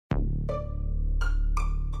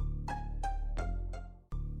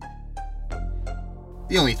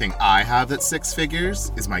The only thing I have that's 6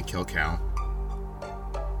 figures is my kill count.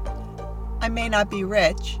 I may not be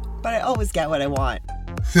rich, but I always get what I want.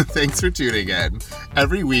 Thanks for tuning in.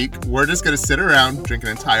 Every week, we're just going to sit around, drink an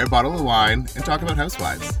entire bottle of wine, and talk about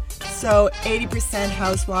housewives. So 80%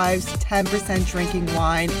 housewives, 10% drinking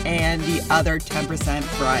wine, and the other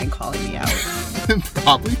 10% Brian calling me out.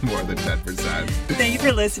 Probably more than 10%. Thank you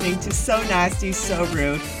for listening to So Nasty, So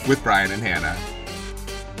Rude with Brian and Hannah.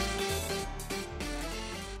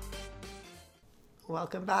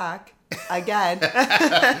 Welcome back. Again.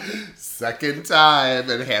 Second time,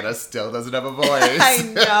 and Hannah still doesn't have a voice.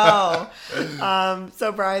 I know.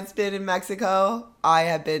 So Brian's been in Mexico. I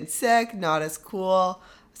have been sick, not as cool.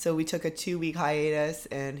 So we took a 2-week hiatus,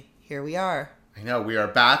 and here we are. I know. We are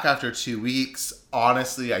back after 2 weeks.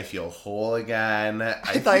 Honestly, I feel whole again.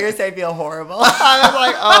 I thought you were saying I feel horrible. I was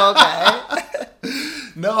like, oh, okay.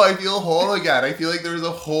 No, I feel whole again. I feel like there was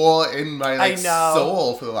a hole in my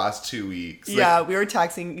soul for the last 2 weeks. Yeah, we were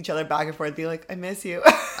texting each other back and forth, being like, I miss you.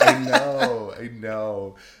 I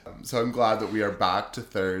know. So I'm glad that we are back to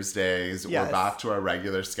Thursdays. Yes. We're back to our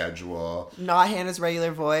regular schedule. Not Hannah's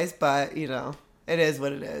regular voice, but, you know, it is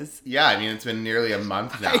what it is. Yeah, I mean, it's been nearly a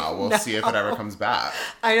month now. We'll see if it ever comes back.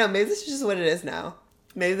 I know. Maybe this is just what it is now.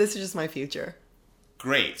 Maybe this is just my future.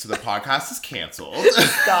 Great. So the podcast is canceled.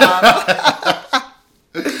 Stop.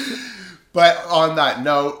 But on that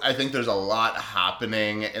note, I think there's a lot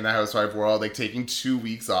happening in the housewife world. Like, taking 2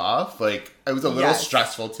 weeks off. Like, it was a little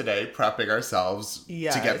stressful today, prepping ourselves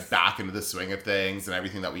to get back into the swing of things and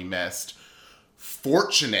everything that we missed.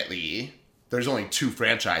 Fortunately, there's only 2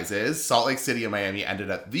 franchises. Salt Lake City and Miami ended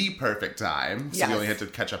at the perfect time. So we only had to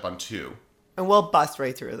catch up on 2. And we'll bust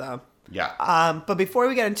right through them. Yeah. But before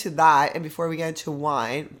we get into that, and before we get into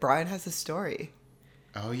wine, Brian has a story.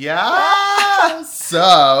 Oh, yeah?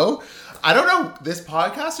 So, I don't know. This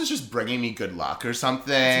podcast is just bringing me good luck or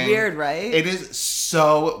something. It's weird, right? It is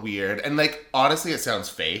so weird. And, like, honestly, it sounds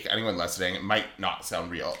fake. Anyone listening, it might not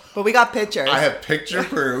sound real. But we got pictures. I have picture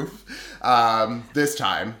proof. This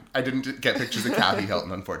time. I didn't get pictures of Kathy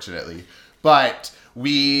Hilton, unfortunately. But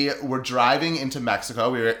we were driving into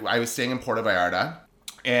Mexico. I was staying in Puerto Vallarta.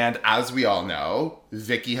 And as we all know,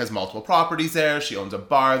 Vicky has multiple properties there. She owns a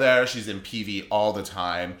bar there. She's in PV all the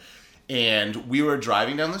time. And we were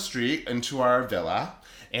driving down the street into our villa,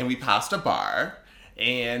 and we passed a bar,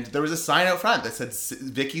 and there was a sign out front that said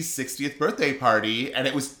Vicky's 60th birthday party, and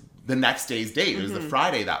it was the next day's date. It was the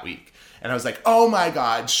Friday that week. And I was like, oh my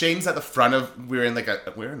God, Shane's at the front of, we're in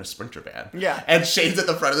a Sprinter van. Yeah. And Shane's at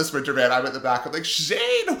the front of the Sprinter van. I'm at the back. I'm like,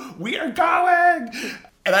 Shane, we are going.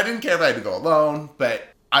 And I didn't care if I had to go alone, but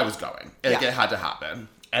I was going. Like, it had to happen.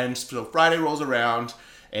 And so Friday rolls around,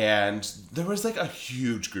 and there was like a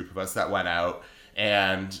huge group of us that went out,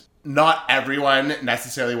 and not everyone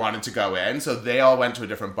necessarily wanted to go in, so they all went to a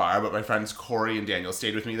different bar, but my friends Corey and Daniel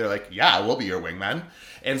stayed with me. They're like, yeah, we'll be your wingmen.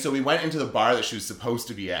 And so we went into the bar that she was supposed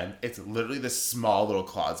to be in. It's literally this small little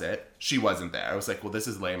closet. She wasn't there. I was like, well, this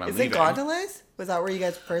is lame. I'm leaving. Is it Gondolas? Was that where you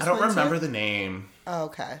guys first went I don't remember the name. Oh,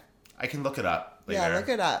 okay. I can look it up later. Yeah, look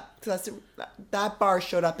it up. Because that bar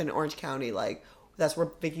showed up in Orange County, like, that's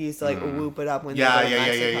where Vicky used to, like, whoop it up when they were in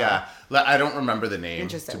Mexico. Yeah. I don't remember the name.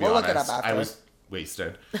 Interesting. To be We'll honest. look it up after. I was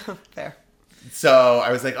wasted. Fair. So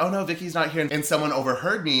I was like, oh no, Vicky's not here. And someone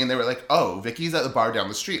overheard me, and they were like, oh, Vicky's at the bar down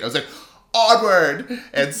the street. I was like, onward!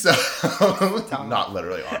 And so, not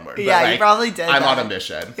literally onward. Yeah, but, like, you probably did. I'm on a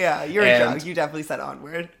mission. Yeah, you're a joke. You definitely said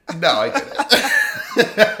onward. No, I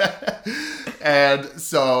didn't. And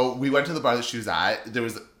so we went to the bar that she was at. There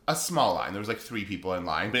was a small line. There was like 3 people in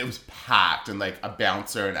line, but it was packed, and like a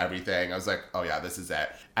bouncer and everything. I was like, oh yeah, this is it.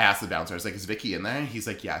 I asked the bouncer, I was like, is Vicky in there? And he's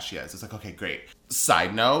like, yeah, she is. It's like, okay, great.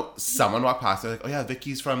 Side note, someone walked past, they're like, oh yeah,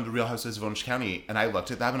 Vicky's from the Real Housewives of Orange County. And I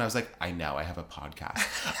looked at them and I was like, I know, I have a podcast.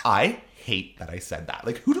 I hate that I said that.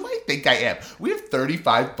 Like, who do I think I am? We have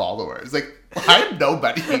 35 followers. Like, I'm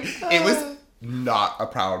nobody. It was not a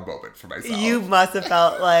proud moment for myself. You must have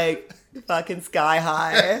felt like fucking sky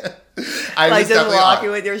high. I like was just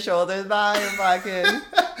walking with your shoulders back and fucking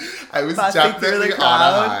I was definitely on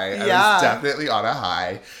a high. Yeah. I was definitely on a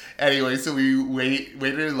high. Anyway, so we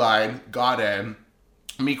waited in line, got in.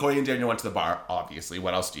 Me, Corey, and Daniel went to the bar, obviously.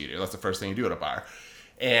 What else do you do? That's the first thing you do at a bar.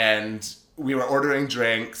 And we were ordering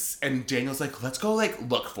drinks, and Daniel's like, let's go, like,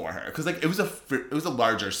 look for her. Because, like, it was a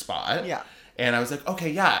larger spot. Yeah. And I was like,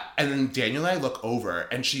 okay, yeah. And then Daniel and I look over,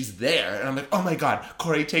 and she's there. And I'm like, oh my God,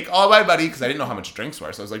 Corey, take all my money. Because I didn't know how much drinks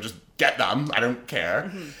were. So I was like, just get them. I don't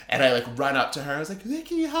care. Mm-hmm. And I, like, run up to her. I was like,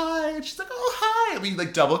 Vicky, hi. And she's like, oh, hi. And we,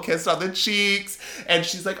 like, double kissed on the cheeks. And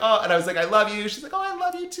she's like, oh. And I was like, I love you. She's like, oh, I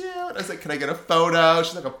love you too. And I was like, can I get a photo?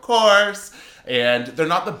 She's like, of course. And they're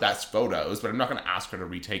not the best photos, but I'm not going to ask her to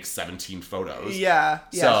retake 17 photos. Yeah.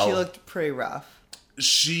 So, she looked pretty rough.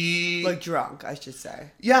 She... Like drunk, I should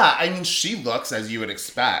say. Yeah, I mean, she looks as you would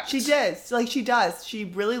expect. She did. Like, she does. She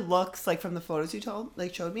really looks, like, from the photos you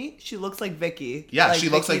showed me, she looks like Vicky. Yeah, like she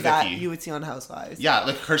looks like that Vicky. You would see on Housewives. Yeah,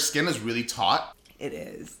 like, her skin is really taut. It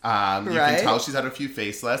is. You can tell she's had a few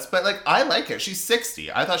facelifts, but, like, I like it. She's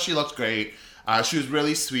 60. I thought she looked great. She was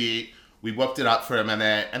really sweet. We whooped it up for a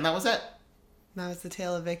minute, and that was it. That was the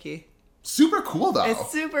tale of Vicky. Super cool, though.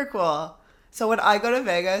 It's super cool. So when I go to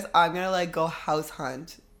Vegas, I'm going to, like, go house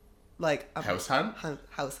hunt. Like a house hunt?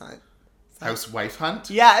 House hunt. So. Housewife hunt?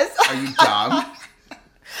 Yes. Are you dumb?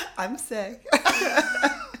 I'm sick.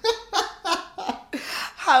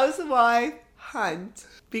 Housewife hunt.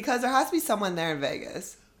 Because there has to be someone there in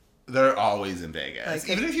Vegas. They're always in Vegas. Like,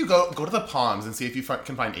 even if you go to the Palms and see if you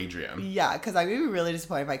can find Adrian. Yeah, because I'm going to be really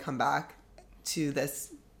disappointed if I come back to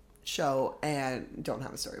this show and don't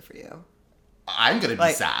have a story for you. I'm going to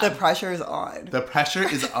be sad. The pressure is on. The pressure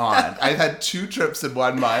is on. I've had 2 trips in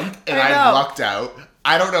 1 month, and I've lucked out.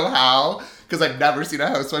 I don't know how, because I've never seen a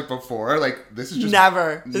housewife before. Like, this is just...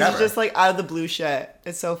 Never. This is just, like, out of the blue shit.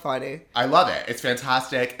 It's so funny. I love it. It's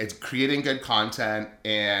fantastic. It's creating good content,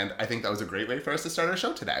 and I think that was a great way for us to start our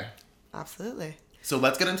show today. Absolutely. So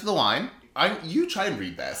let's get into the wine. You try and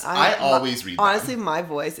read this. I always read them. Honestly, my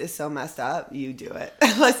voice is so messed up. You do it.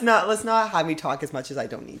 Let's not have me talk as much as I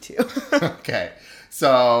don't need to. Okay.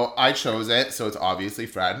 So I chose it. So it's obviously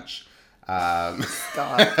French.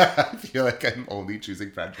 Stop. I feel like I'm only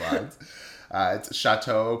choosing French wines. It's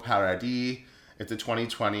Chateau Paradis. It's a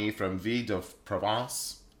 2020 from Ville de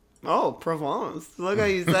Provence. Oh, Provence. Look how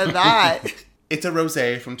you said that. It's a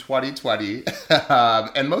rosé from 2020.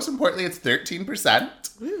 And most importantly, it's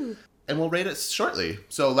 13%. Woo. And we'll rate it shortly.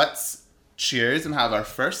 So let's cheers and have our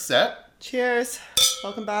first sip. Cheers.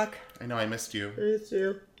 Welcome back. I know I missed you. I missed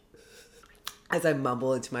you. As I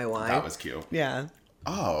mumble into my wine. That was cute. Yeah.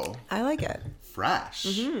 Oh. I like it. Fresh.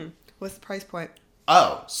 Mm-hmm. What's the price point?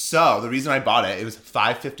 Oh, so the reason I bought it was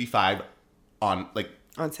 $5.55 on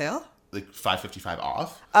sale? Like $5.55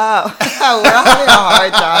 off. Oh, we're having a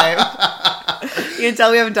hard time. You can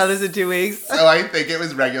tell we haven't done this in 2 weeks. So I think it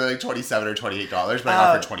was regularly $27 or $28, but I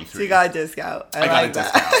got it for $23. So you got a discount. I got a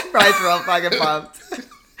discount. Brian's real fucking pumped.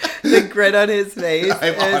 The grin on his face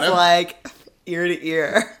is like ear to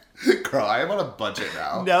ear. Girl, I am on a budget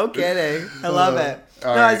now. No kidding. I love it.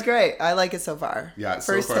 No, right. It's great. I like it so far. Yeah,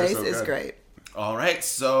 First so far, taste so is good. great. All right,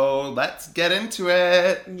 so let's get into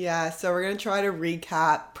it. Yeah, so we're going to try to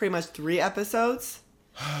recap pretty much 3 episodes.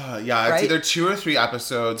 Yeah, it's right? either 2 or 3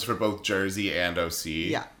 episodes for both Jersey and OC.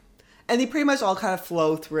 Yeah. And they pretty much all kind of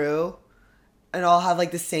flow through and all have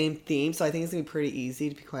like the same theme. So I think it's going to be pretty easy,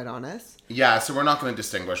 to be quite honest. Yeah, so we're not going to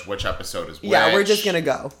distinguish which episode is which. Yeah, we're just going to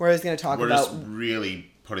go. We're just going to talk We're about... just really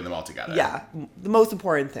putting them all together. Yeah, the most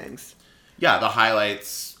important things. Yeah, the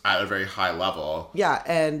highlights at a very high level. Yeah,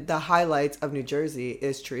 and the highlights of New Jersey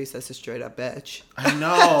is Teresa's a straight up bitch. I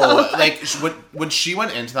know. Like, when she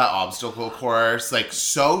went into that obstacle course, like,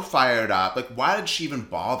 so fired up. Like, why did she even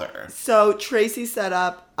bother? So, Tracy set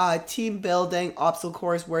up a team building obstacle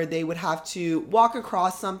course where they would have to walk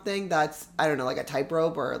across something that's, I don't know, like a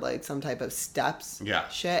tightrope or, like, some type of steps. Yeah.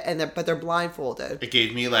 Shit, but they're blindfolded. It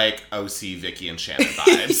gave me, like, OC, Vicky, and Shannon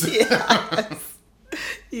vibes. Yes.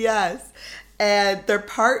 Yes. And their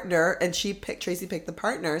partner, and Tracy picked the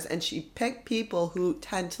partners, and she picked people who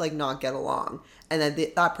tend to, like, not get along. And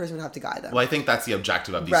then that person would have to guide them. Well, I think that's the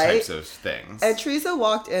objective of these Right? types of things. And Teresa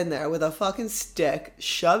walked in there with a fucking stick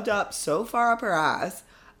shoved up so far up her ass.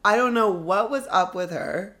 I don't know what was up with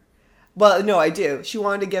her. Well, no, I do. She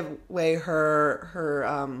wanted to give away her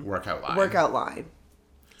workout line.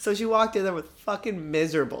 So she walked in there with fucking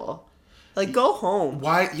miserable. Like, go home.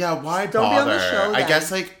 Why? Yeah, why Don't bother? be on the show I then.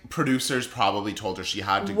 guess, like, producers probably told her she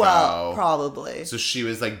had to Well, go. probably. So she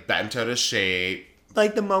was, like, bent out of shape.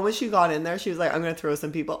 Like, the moment she got in there, she was like, I'm going to throw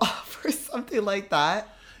some people off or something like that.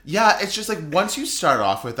 Yeah, it's just, like, once you start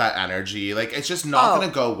off with that energy, like, it's just not going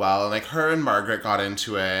to go well. And, like, her and Margaret got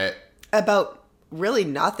into it. About really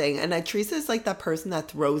nothing. And Teresa's, like, that person that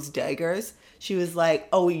throws daggers. She was like,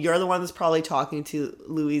 oh, you're the one that's probably talking to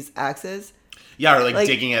Louis' exes. Yeah, or, like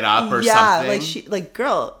digging it up or something. Yeah, like,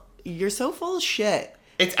 girl, you're so full of shit.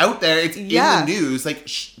 It's out there. It's in the news. Like,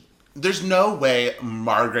 there's no way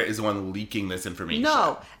Margaret is the one leaking this information.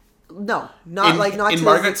 No, not in to Margaret's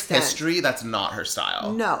this extent. history. That's not her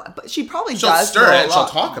style. No, but she probably She'll does. stir know it. a She'll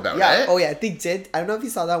lot. talk about Yeah. it. Oh yeah, they did. I don't know if you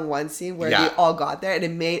saw that one scene where they all got there and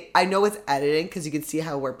it made. I know it's editing because you can see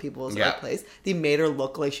where people's are placed. They made her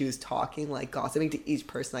look like she was talking, like gossiping to each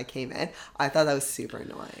person that came in. I thought that was super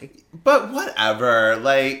annoying. But whatever.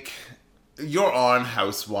 Like, You're on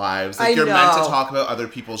Housewives. I You're meant to know. talk about other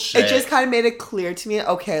people's shit. It just kind of made it clear to me,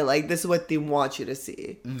 okay, like, this is what they want you to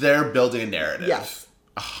see. They're building a narrative. Yes.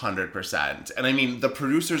 100%. And I mean, the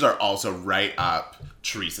producers are also right up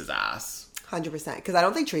Teresa's ass. 100%. Because I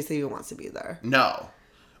don't think Teresa even wants to be there. No.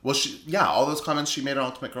 Well, all those comments she made on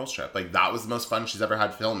Ultimate Girls Trip. Like, that was the most fun she's ever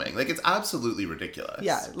had filming. Like, it's absolutely ridiculous.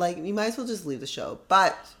 Yeah, like, you might as well just leave the show.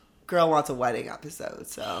 But girl wants a wedding episode,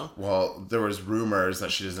 so. Well, there was rumors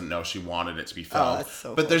that she doesn't know she wanted it to be filmed. Oh, that's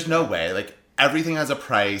so but there's no way. Like, everything has a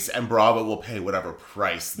price, and Bravo will pay whatever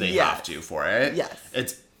price they have to for it. Yes.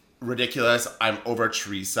 It's ridiculous. I'm over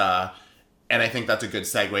Teresa, and I think that's a good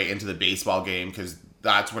segue into the baseball game, because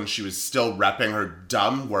that's when she was still repping her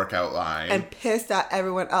dumb workout line. And pissed at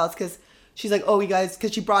everyone else, because she's like, oh, you guys,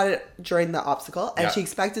 because she brought it during the obstacle, and she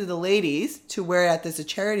expected the ladies to wear it at this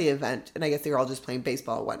charity event, and I guess they were all just playing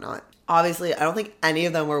baseball and whatnot. Obviously, I don't think any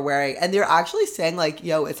of them were wearing, and they're actually saying, like,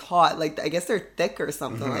 yo, it's hot. Like, I guess they're thick or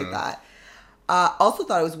something like that. Also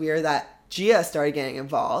thought it was weird that Gia started getting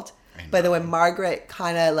involved. But then when Margaret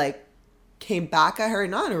kind of, like, came back at her,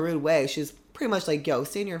 not in a rude way, she was pretty much like, yo,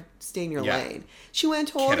 stay in your lane. She went and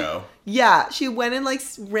told... Kiddo. Yeah, she went and, like,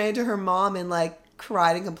 ran to her mom and, like,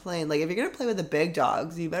 cried and complained. Like, if you're going to play with the big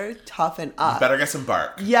dogs, you better toughen up. You better get some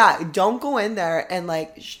bark. Yeah, don't go in there and,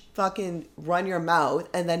 like, fucking run your mouth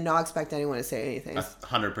and then not expect anyone to say anything.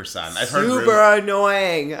 100%. Super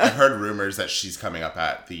annoying. I've heard rumors that she's coming up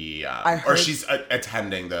at the... or she's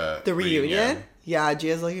attending the reunion. Yeah,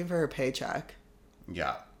 Gia's looking for her paycheck.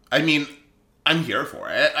 Yeah. I mean, I'm here for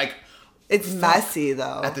it. Like, it's messy,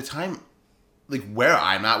 though. At the time, like, where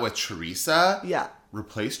I'm at with Teresa... Yeah.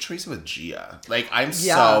 Replace Teresa with Gia. Like, I'm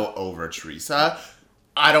so over Teresa.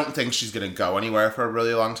 I don't think she's going to go anywhere for a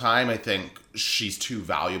really long time. I think she's too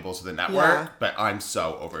valuable to the network, but I'm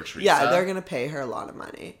so over Teresa. Yeah, they're going to pay her a lot of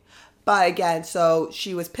money. But again, so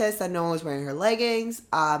she was pissed that no one was wearing her leggings.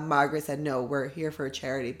 Margaret said, no, we're here for a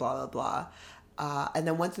charity, blah, blah, blah. And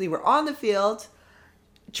then once they were on the field,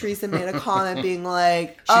 Teresa made a comment being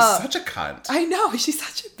like... She's such a cunt. I know. She's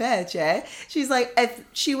such a bitch, eh? She's like, if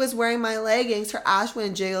she was wearing my leggings, her ass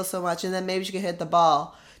wouldn't jiggle so much, and then maybe she could hit the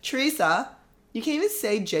ball. Teresa, you can't even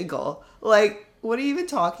say jiggle. Like, what are you even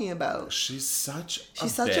talking about? She's such a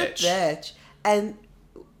bitch. And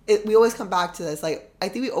we always come back to this. Like, I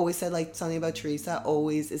think we always said, like, something about Teresa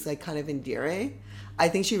always is, like, kind of endearing. I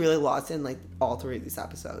think she really lost in, like, all three of these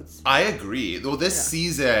episodes. I agree. Well, this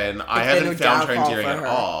season, I haven't found her endearing at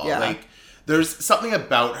all. Yeah. Like, there's something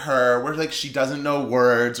about her where, like, she doesn't know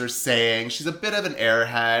words or saying. She's a bit of an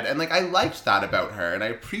airhead. And, like, I liked that about her. And I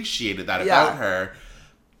appreciated that about her.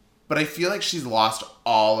 But I feel like she's lost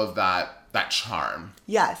all of that charm.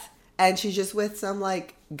 Yes. And she's just with some,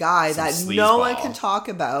 like, guy that no one can talk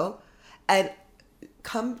about. And...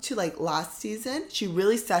 come to, like, last season, she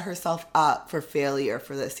really set herself up for failure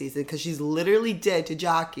for this season because she's literally did to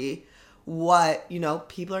Jackie what, you know,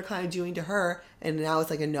 people are kind of doing to her, and now it's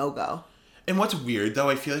like a no-go. And what's weird, though,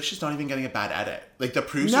 I feel like she's not even getting a bad edit. Like, the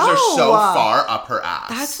producers are so far up her ass.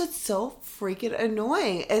 That's what's so freaking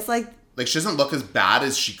annoying. It's like... Like, she doesn't look as bad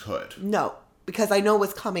as she could. No, because I know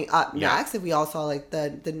what's coming up next. If we all saw, like,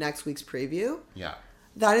 the next week's preview. Yeah.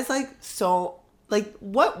 That is, like, so... Like,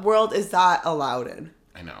 what world is that allowed in?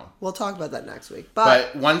 I know. We'll talk about that next week.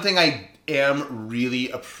 But one thing I am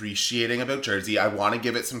really appreciating about Jersey, I want to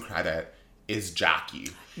give it some credit, is Jackie.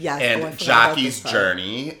 Yes. And Jackie's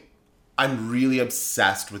journey. I'm really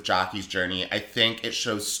obsessed with Jackie's journey. I think it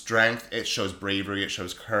shows strength, it shows bravery, it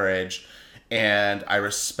shows courage. And I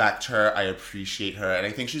respect her, I appreciate her, and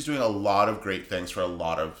I think she's doing a lot of great things for a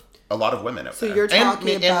lot of women out there. So you're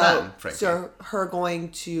talking about men, her going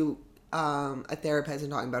to a therapist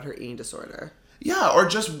and talking about her eating disorder. Yeah, or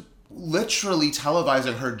just literally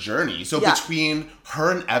televising her journey. So between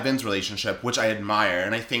her and Evan's relationship, which I admire,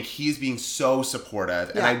 and I think he's being so supportive,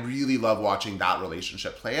 and I really love watching that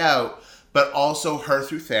relationship play out, but also her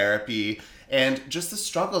through therapy and just the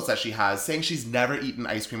struggles that she has, saying she's never eaten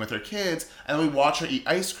ice cream with her kids, and then we watch her eat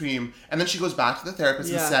ice cream, and then she goes back to the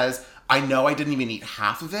therapist and says, I know I didn't even eat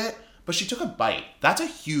half of it, but she took a bite. That's a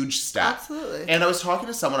huge step. Absolutely. And I was talking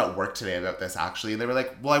to someone at work today about this, actually, and they were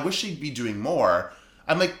like, well, I wish she'd be doing more.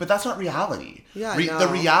 I'm like, but that's not reality. Yeah, The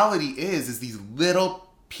reality is these little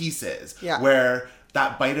pieces where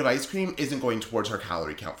that bite of ice cream isn't going towards her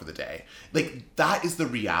calorie count for the day. Like, that is the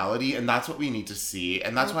reality, and that's what we need to see.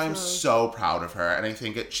 And that's why I'm so proud of her. And I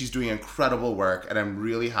think she's doing incredible work, and I'm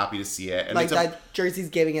really happy to see it. And like, that Jersey's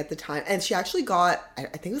giving it the time. And she actually got, I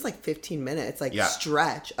think it was like 15 minutes, like,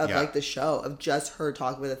 stretch of, like, the show of just her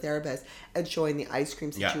talking with a therapist and showing the ice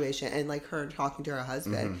cream situation and, like, her talking to her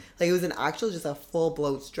husband. Like, it was just a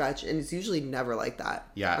full-blown stretch, and it's usually never like that.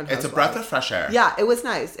 Yeah, it's a breath of fresh air. Yeah, it was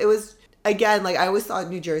nice. It was... Again, like, I always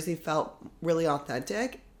thought New Jersey felt really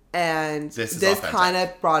authentic, and this kind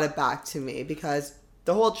of brought it back to me, because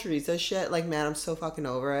the whole Teresa shit, like, man, I'm so fucking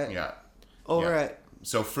over it. Yeah. Over it.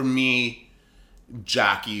 So for me,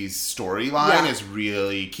 Jackie's storyline is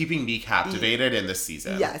really keeping me captivated in this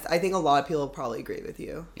season. Yes, I think a lot of people probably agree with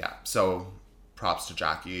you. Yeah, so props to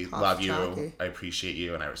Jackie. Love you. I appreciate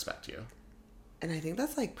you, and I respect you. And I think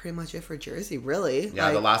that's, like, pretty much it for Jersey, really. Yeah,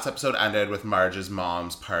 like, the last episode ended with Marge's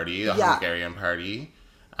mom's party, the Hungarian party.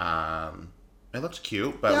 It looked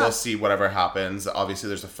cute, but we'll see whatever happens. Obviously,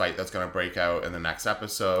 there's a fight that's going to break out in the next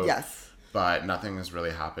episode. Yes. But nothing has really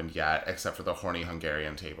happened yet, except for the horny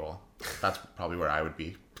Hungarian table. That's probably where I would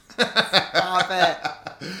be. Stop it.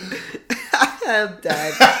 I'm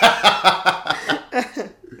dead.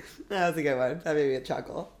 That was a good one. That made me a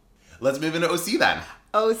chuckle. Let's move into OC then.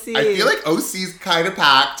 OC. I feel like OC's kind of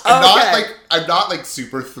packed. I'm not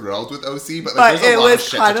super thrilled with OC, but there's a lot of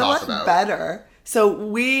shit to talk about. Better. So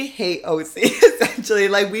we hate OC essentially.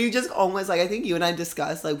 Like, we just almost, like, I think you and I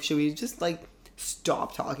discussed, like, should we just, like,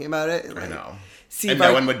 stop talking about it? And, like, I know. And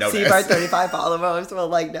no one would notice. See if our 35 followers will,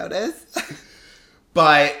 like, notice.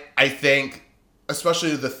 But I think,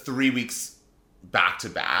 especially the 3 weeks back to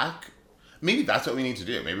back, maybe that's what we need to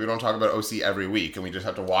do. Maybe we don't talk about OC every week, and we just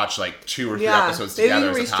have to watch, like, 2 or 3 episodes together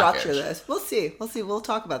as a package. Maybe we restructure this. We'll see. We'll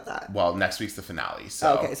talk about that. Well, next week's the finale,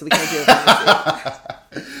 so... Okay, so we can't do it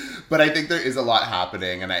for OC. But I think there is a lot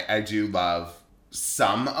happening, and I do love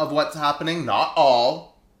some of what's happening. Not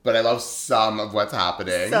all, but I love some of what's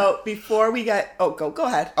happening. So, before we get... Oh, go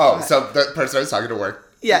ahead. Oh, go ahead. So the person I was talking to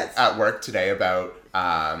at work today about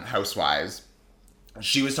Housewives,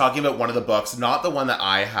 she was talking about one of the books, not the one that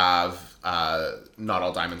I have... Not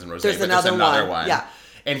All Diamonds and Roses, but there's another one. Yeah.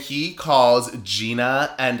 And he calls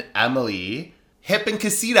Gina and Emily hip and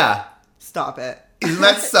casita. Stop it. Isn't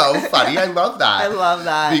that so funny? I love that. I love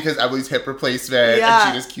that. Because Emily's hip replacement and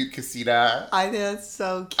Gina's cute casita. I think that's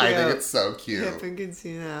so cute. I think it's so cute. Hip and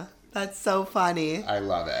casita. That's so funny. I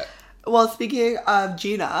love it. Well, speaking of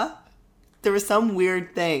Gina, there was some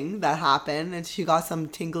weird thing that happened, and she got some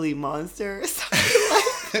tingly monster or something like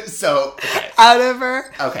So, okay. out of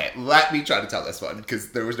her. Okay, let me try to tell this one,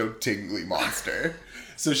 because there was no tingly monster.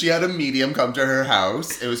 So she had a medium come to her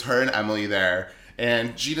house. It was her and Emily there.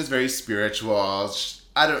 And Gina's very spiritual.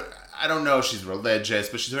 I don't know if she's religious,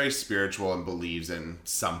 but she's very spiritual and believes in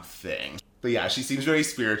something. But yeah, she seems very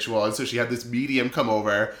spiritual. And so she had this medium come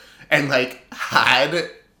over and, like, had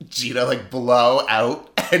Gina, like, blow out.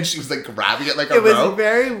 And she was, like, grabbing it like a rope. It was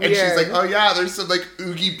very weird. And she's like, oh yeah, there's some, like,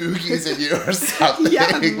 oogie boogies in you or something. Yeah,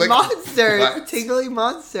 like, monsters. What? Tingly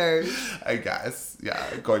monsters. I guess. Yeah,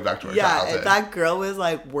 going back to her childhood. childhood. And that girl was,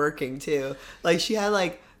 like, working too. Like, she had,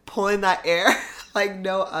 like, pulling that air like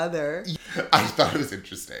no other. I thought it was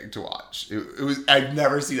interesting to watch. It was. I've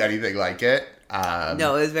never seen anything like it.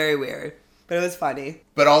 No, it was very weird, but it was funny.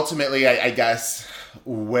 But ultimately, I guess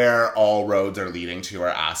where all roads are leading to are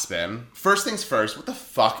Aspen. First things first, what the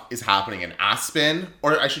fuck is happening in Aspen?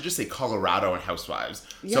 Or I should just say Colorado and Housewives.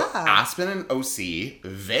 Yeah. So Aspen and OC,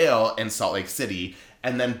 Vail and Salt Lake City,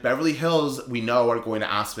 and then Beverly Hills, we know, are going to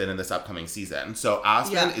Aspen in this upcoming season. So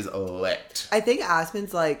Aspen is lit. I think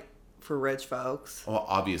Aspen's, like, for rich folks. Well,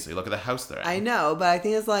 obviously. Look at the house they're in. I know, but I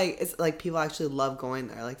think it's like people actually love going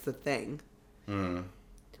there. Like, it's the thing.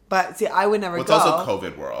 But, see, I would never go. It's also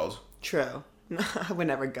COVID world. True. I would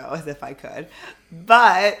never go as if I could.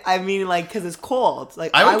 But, I mean, like, because it's cold.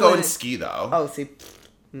 Like, I would go and ski, though. Oh, see,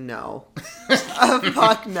 no.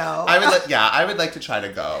 Fuck no. I would like to try to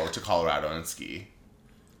go to Colorado and ski.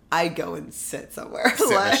 I'd go and sit somewhere.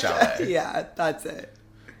 Sit in a chalet. Yeah, that's it.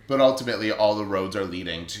 But ultimately, all the roads are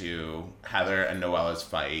leading to Heather and Noella's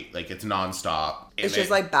fight. Like, it's nonstop. It's just,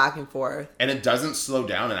 like, back and forth. And it doesn't slow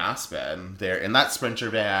down in Aspen. They're in that Sprinter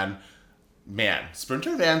van. Man,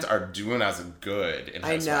 Sprinter vans are doing as good in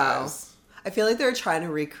Housewives. I know. I feel like they're trying to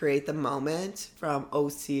recreate the moment from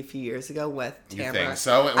OC a few years ago with Tamara. You think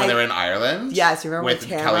so? When they were in Ireland? Yes, you remember with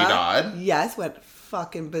Kelly Dodd? Yes, went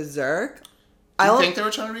fucking berserk. Do you think they were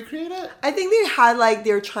trying to recreate it? I think they had, like,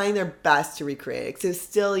 they were trying their best to recreate it. Because it's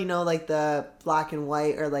still, you know, like, the black and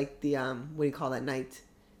white or, like, the, what do you call that, night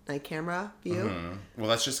camera view? Mm-hmm. Well,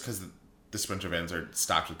 that's just because the Sprinter vans are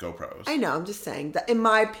stocked with GoPros. I know, I'm just saying that in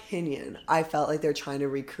my opinion, I felt like they're trying to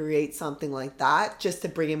recreate something like that just to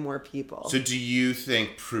bring in more people. So do you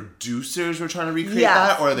think producers were trying to recreate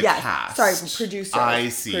that or the cast? Sorry, producers. I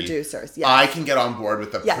see. Producers, yes. I can get on board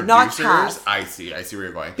with the producers. Not cast. I see where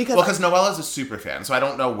you're going. Because Noella's a super fan, so I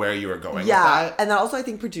don't know where you were going with that. Yeah, and then also I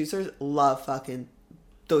think producers love fucking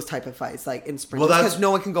those type of fights, like in sprinters, because no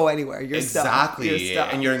one can go anywhere. You're stuck.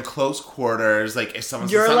 And you're in close quarters. Like if someone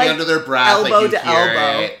says you're something like under their breath, elbow like you to hear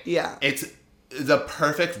elbow. it. Yeah, it's the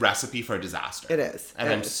perfect recipe for a disaster. It is,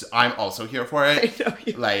 and I'm also here for it. I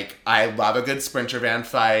know like I love a good Sprinter van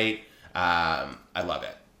fight. I love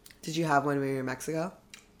it. Did you have one when you were in Mexico?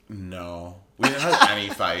 No. We didn't have any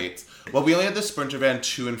fights. Well, we only had the Sprinter van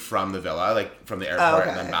to and from the villa, like from the airport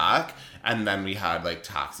and then back. And then we had like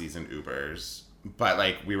taxis and Ubers. But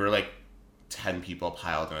like we were like 10 people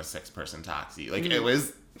piled in a 6-person taxi. Like it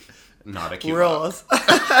was not a cute look.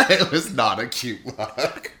 It was not a cute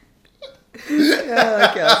look.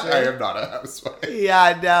 I am not a housewife.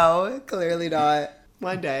 Yeah, no, clearly not.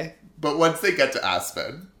 One day. But once they get to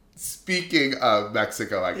Aspen, speaking of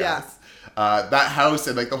Mexico, I guess. Yeah. That house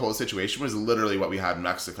and like the whole situation was literally what we had in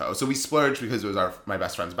Mexico. So we splurged because it was my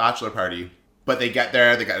best friend's bachelor party. But they get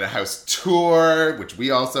there, they got a house tour, which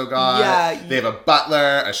we also got. Yeah. They have a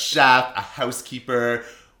butler, a chef, a housekeeper.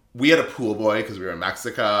 We had a pool boy because we were in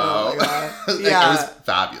Mexico. Oh my God. It was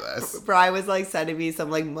fabulous. Brian was like sending me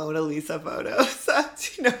some like Mona Lisa photos.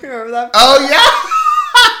 Do you remember that? Oh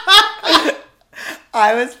yeah!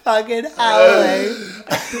 I was fucking howling.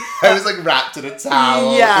 I was like wrapped in a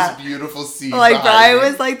towel. Yeah. This beautiful scene. Like Brian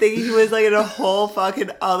was like thinking he was like in a whole fucking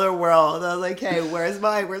other world. I was like, hey, where's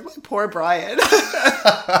my poor Brian?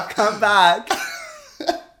 Come back.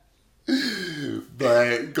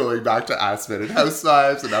 But going back to Aspen and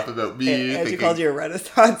Housewives, enough about me. And you called you a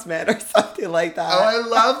Renaissance man or something like that. Oh, I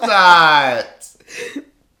love that.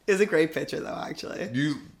 It was a great picture though, actually.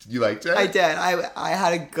 You liked it? I did. I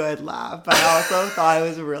had a good laugh, but I also thought it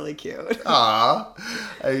was really cute. Aw.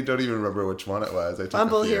 I don't even remember which one it was.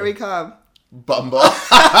 Bumble, here we come. Bumble.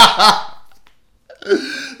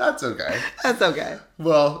 That's okay. That's okay.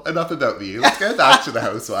 Well, enough about me. Let's get back to the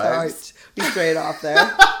Housewives. Sorry, we strayed off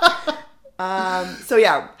there. So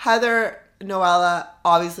yeah, Heather, Noella,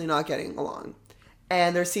 obviously not getting along.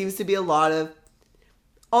 And there seems to be a lot of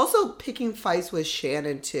also picking fights with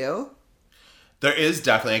Shannon too. There is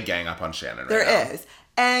definitely a gang up on Shannon There now. is.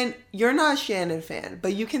 And you're not a Shannon fan,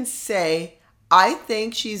 but you can say, I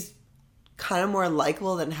think she's kind of more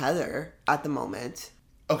likable than Heather at the moment.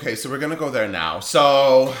 Okay, so we're going to go there now.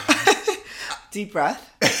 So... Deep breath.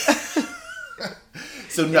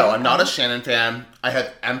 So no, I'm not a Shannon fan. I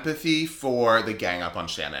have empathy for the gang up on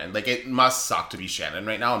Shannon. Like, it must suck to be Shannon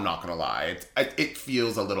right now. I'm not going to lie. It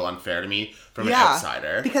feels a little unfair to me from an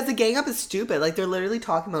outsider. Because the gang up is stupid. Like, they're literally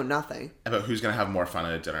talking about nothing. About who's going to have more fun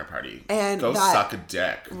at a dinner party. And go suck a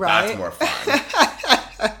dick. Right? That's more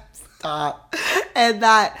fun. Stop. And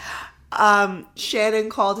that Shannon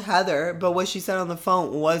called Heather, but what she said on the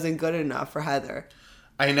phone wasn't good enough for Heather.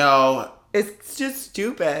 I know. It's just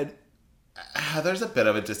stupid. Heather's a bit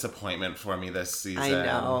of a disappointment for me this season. I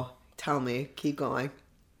know. Tell me. Keep going.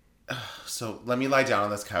 So let me lie down on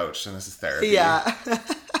this couch, and this is therapy. Yeah.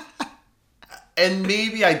 And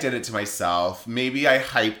maybe I did it to myself. Maybe I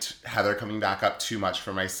hyped Heather coming back up too much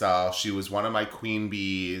for myself. She was one of my queen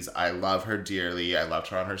bees. I love her dearly. I loved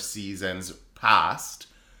her on her seasons past.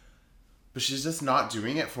 But she's just not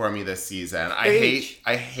doing it for me this season. I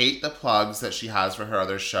hate the plugs that she has for her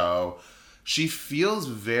other show. She feels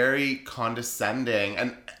very condescending.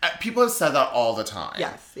 And people have said that all the time.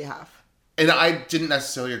 Yes, they have. And I didn't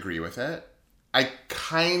necessarily agree with it. I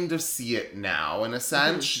kind of see it now, in a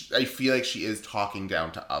sense. Mm-hmm. I feel like she is talking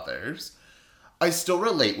down to others. I still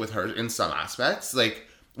relate with her in some aspects. Like,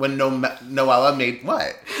 when Noella made...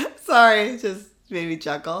 What? Sorry, just made me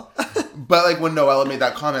chuckle. But, like, when Noella made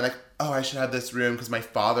that comment, like, oh, I should have this room because my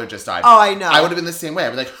father just died. Oh, I know. I would have been the same way.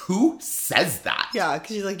 I'd be like, who says that? Yeah,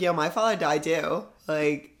 because she's like, yo, my father died too.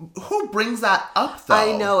 Like... Who brings that up, though?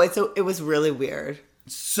 I know. It was really weird.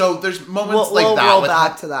 So there's moments like that. We'll roll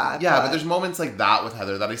back to that. Yeah, but there's moments like that with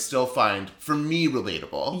Heather that I still find, for me,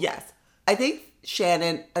 relatable. Yes. I think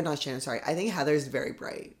I think Heather's very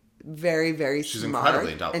bright. Very, very She's smart.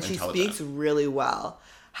 Incredibly and she intelligent. speaks really well.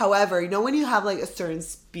 However, you know when you have like a certain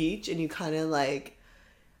speech and you kind of like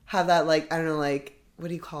have that like, I don't know, like, what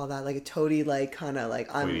do you call that? Like a toady, like kind of like,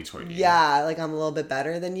 Hoity-toity. Yeah, like I'm a little bit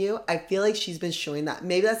better than you. I feel like she's been showing that.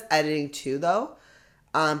 Maybe that's editing too though.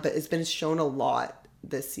 But it's been shown a lot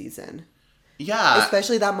this season. Yeah.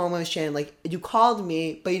 Especially that moment with Shannon. Like, you called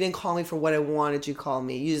me, but you didn't call me for what I wanted you to call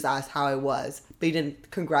me. You just asked how I was. But you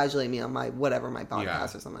didn't congratulate me on my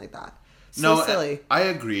podcast or something like that. So silly. I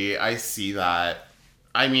agree. I see that.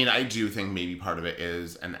 I mean, I do think maybe part of it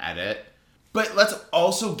is an edit. But let's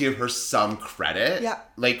also give her some credit. Yeah.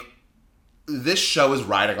 Like, this show is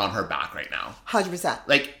riding on her back right now. 100%.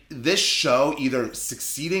 Like, this show either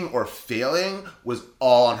succeeding or failing was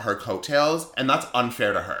all on her coattails, and that's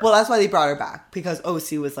unfair to her. Well, that's why they brought her back, because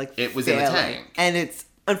OC was like it was failing. in the tank. And it's,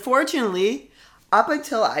 unfortunately, up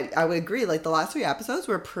until, I would agree, like, the last 3 episodes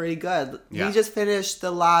were pretty good. Yeah. We just finished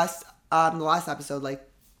the last episode, like,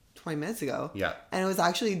 20 minutes ago. Yeah. And it was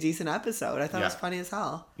actually a decent episode. I thought it was funny as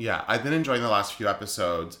hell. Yeah, I've been enjoying the last few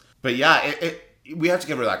episodes. But yeah, we have to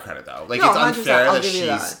give her that credit, though. Like, no, it's unfair that she's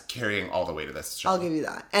that. carrying all the weight of this show. I'll give you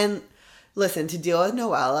that. And listen, to deal with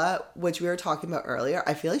Noella, which we were talking about earlier,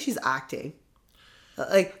 I feel like she's acting.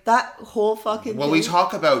 Like, that whole fucking When thing, we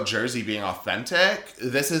talk about Jersey being authentic,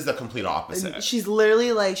 this is the complete opposite. she's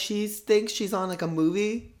literally like, she thinks she's on like a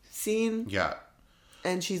movie scene. Yeah.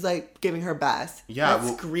 And she's like giving her best. Yeah.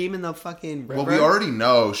 That scream in the fucking river. Well, we already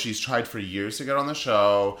know she's tried for years to get on the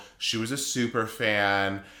show. She was a super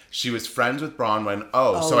fan. She was friends with Bronwyn.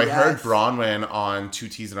 So I heard Bronwyn on Two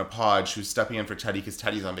Teas in a Pod. She was stepping in for Teddy because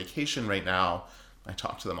Teddy's on vacation right now. I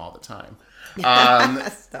talk to them all the time. And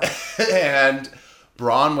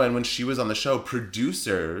Bronwyn, when she was on the show,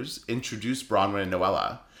 producers introduced Bronwyn and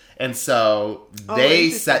Noella. And so they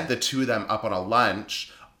set the two of them up on a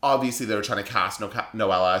lunch. Obviously, they were trying to cast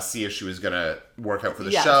Noella, see if she was going to work out for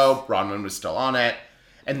the show. Bronwyn was still on it.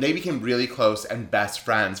 And they became really close and best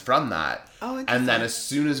friends from that. And then as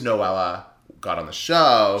soon as Noella got on the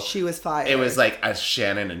show, she was fired. It was like a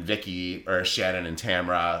Shannon and Vicky or a Shannon and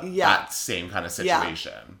Tamra, that same kind of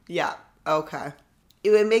situation. Yeah. Okay. It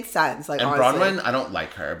would make sense. Like, and honestly. Bronwyn, I don't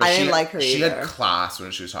like her. But I didn't like her either. She had class when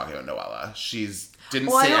she was talking about Noella. Didn't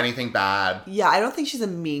say anything bad. Yeah, I don't think she's a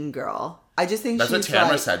mean girl. I just think that's she's what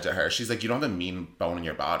Tamra said to her. She's like, you don't have a mean bone in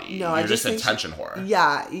your body. No, you're just a attention whore.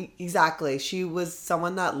 Yeah, exactly. She was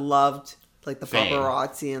someone that loved like the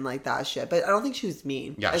paparazzi and like that shit. But I don't think she was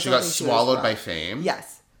mean. Yeah, she got swallowed by fame.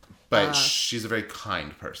 Yes. But she's a very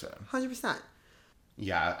kind person. 100%.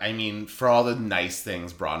 Yeah, I mean, for all the nice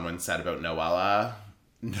things Bronwyn said about Noella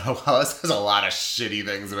says a lot of shitty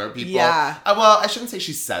things about people. Yeah. Well, I shouldn't say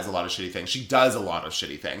she says a lot of shitty things. She does a lot of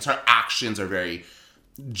shitty things. Her actions are very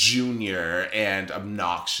junior and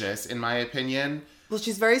obnoxious, in my opinion. Well,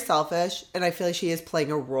 she's very selfish, and I feel like she is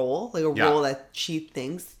playing a role, like a role that she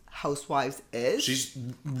thinks Housewives is. She's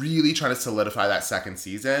really trying to solidify that second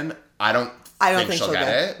season. I don't think she'll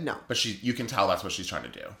get it. No. But you can tell that's what she's trying to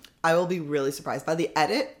do. I will be really surprised by the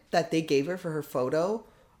edit that they gave her for her photo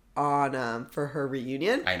on for her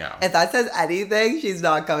reunion. I know. If that says anything, she's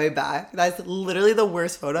not coming back. That's literally the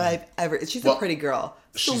worst photo I've ever. She's a pretty girl.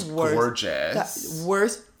 She's gorgeous. The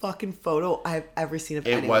worst fucking photo I've ever seen of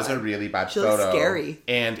anyone. It was a really bad photo. She looks scary.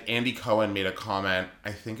 And Andy Cohen made a comment,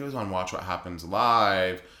 I think it was on Watch What Happens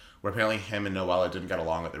Live, where apparently him and Noella didn't get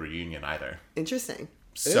along at the reunion either. Interesting.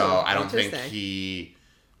 So I don't think he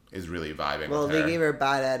is really vibing with her. Well, they gave her a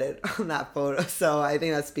bad edit on that photo, so I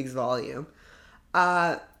think that speaks volume.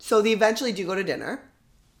 So they eventually do go to dinner.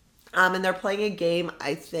 And they're playing a game,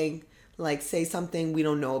 I think, like, say something we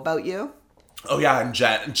don't know about you. Oh, yeah,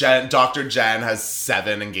 and Dr. Jen has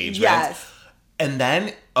 7 engagements. Yes. And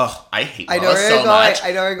then, I hate Noella so much.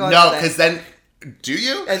 I know where you're going. No, because then, do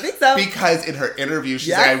you? I think so. Because in her interview,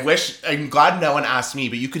 she's like, I'm glad no one asked me,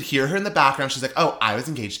 but you could hear her in the background. She's like, I was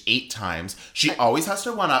engaged 8 times. She always has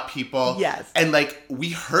to one-up people. Yes. And, like, we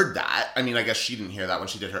heard that. I mean, I guess she didn't hear that when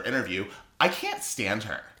she did her interview. I can't stand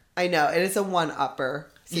her. I know. And it's a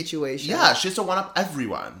one-upper situation. Yeah, she has to one-up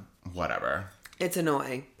everyone. Whatever. It's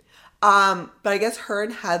annoying. But I guess her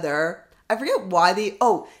and Heather, I forget why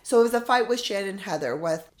so it was a fight with Shannon and Heather,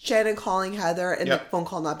 with Shannon calling Heather and the phone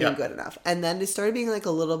call not being good enough. And then they started being like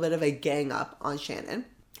a little bit of a gang up on Shannon.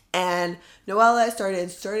 And Noella started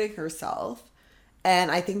inserting herself.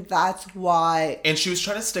 And I think that's why. And she was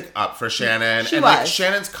trying to stick up for Shannon. She was. Like,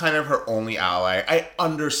 Shannon's kind of her only ally. I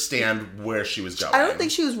understand where she was going. I don't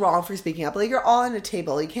think she was wrong for speaking up. Like, you're all on a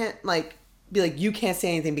table. You can't, like, be like, you can't say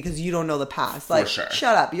anything because you don't know the past. Like, shut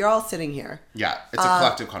up. You're all sitting here. Yeah, it's a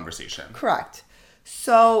collective conversation. Correct.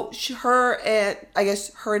 So her and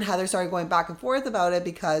Heather started going back and forth about it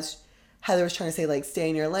because Heather was trying to say, like,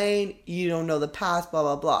 stay in your lane. You don't know the past, blah,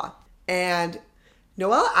 blah, blah. And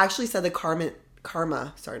Noella actually said the karma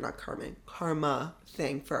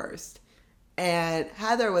thing first. And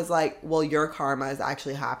Heather was like, well, your karma is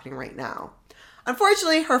actually happening right now.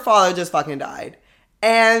 Unfortunately, her father just fucking died.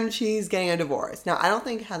 And she's getting a divorce. Now, I don't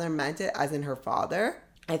think Heather meant it as in her father.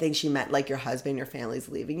 I think she meant like your husband, your family's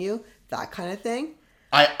leaving you, that kind of thing.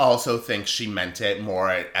 I also think she meant it more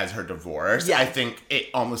as her divorce. Yes. I think it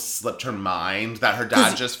almost slipped her mind that her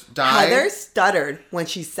dad just died. Heather stuttered when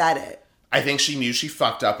she said it. I think she knew she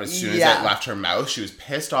fucked up as soon as it left her mouth. She was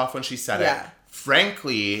pissed off when she said it.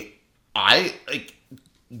 Frankly,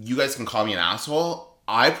 you guys can call me an asshole.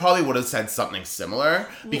 I probably would have said something similar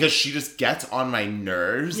because she just gets on my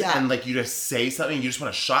nerves and like you just say something, you just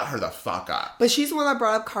want to shut her the fuck up. But she's the one that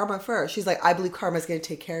brought up karma first. She's like, I believe karma's going to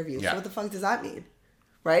take care of you. So what the fuck does that mean?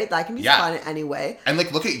 Right? That can be fun in any way. And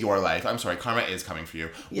like, look at your life. I'm sorry, karma is coming for you.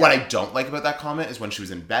 Yeah. What I don't like about that comment is when she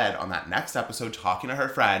was in bed on that next episode talking to her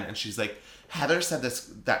friend and she's like, Heather said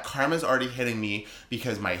that karma's already hitting me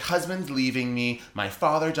because my husband's leaving me, my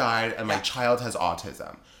father died, and my child has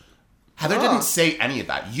autism. Heather didn't say any of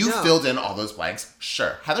that. You filled in all those blanks.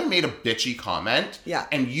 Sure. Heather made a bitchy comment. Yeah.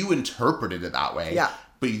 And you interpreted it that way. Yeah.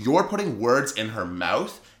 But you're putting words in her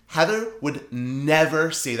mouth. Heather would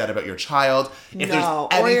never say that about your child. If there's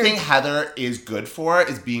anything Heather is good for,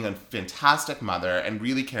 is being a fantastic mother and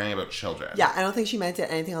really caring about children. Yeah, I don't think she meant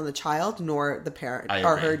it anything on the child nor the parent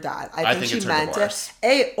or her dad. I think she meant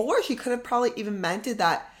it. Or she could have probably even meant it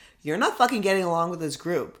that you're not fucking getting along with this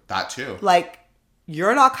group. That too. Like,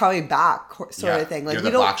 you're not coming back sort of thing. Like, you're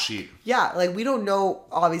the black sheep. Yeah, like, we don't know.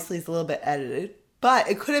 Obviously, it's a little bit edited. But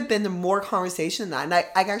it could have been the more conversation than that.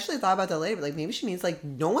 And I actually thought about that later. But like, maybe she means, like,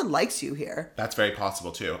 no one likes you here. That's very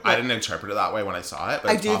possible, too. I didn't interpret it that way when I saw it.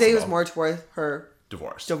 But I do think it was more towards her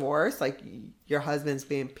divorce. Like, your husband's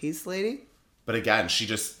being peace lady. But again, she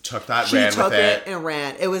just took that, ran with it. She took it and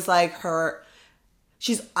ran. It was like her...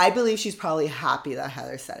 I believe she's probably happy that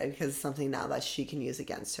Heather said it because it's something now that she can use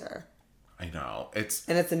against her. I know. It's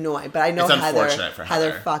annoying. But I know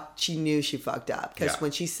Heather she knew she fucked up. Because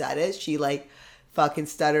when she said it, she, like... fucking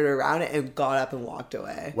stuttered around it and got up and walked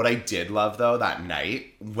away. What I did love, though, that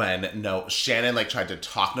night when Shannon like tried to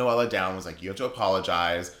talk Noella down, was like, you have to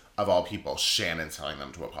apologize. Of all people, Shannon's telling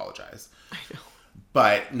them to apologize. I know.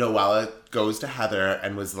 But Noella goes to Heather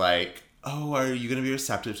and was like, oh, are you going to be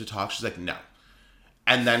receptive to talk? She's like, no.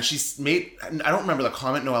 And then she made, I don't remember the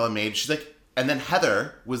comment Noella made. She's like, and then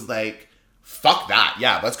Heather was like, fuck that.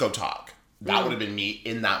 Yeah, let's go talk. That would have been me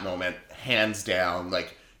in that moment, hands down.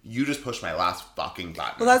 Like, you just pushed my last fucking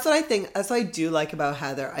button. Well, that's what I think. That's what I do like about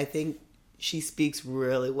Heather. I think she speaks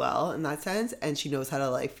really well in that sense, and she knows how to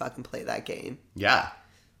like fucking play that game. Yeah,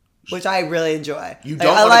 which I really enjoy. You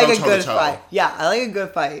don't want to go toe to toe. Fight. Yeah, I like a good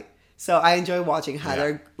fight. So I enjoy watching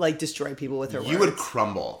Heather like destroy people with her words. You would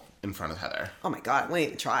crumble in front of Heather. Oh my god, I wouldn't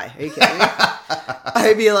even try. Are you kidding me?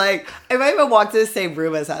 I'd be like, I might even walk to the same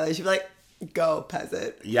room as Heather. She'd be like, "Go,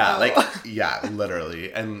 peasant." Yeah,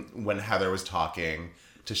 literally. And when Heather was talking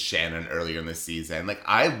to Shannon earlier in the season, like,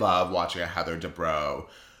 I love watching a Heather Dubrow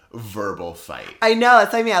verbal fight. I know,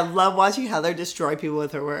 that's what I mean. I love watching Heather destroy people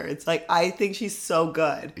with her words. Like, I think she's so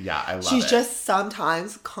good. Yeah, I love it. She's just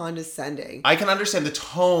sometimes condescending. I can understand the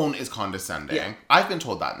tone is condescending. Yeah. I've been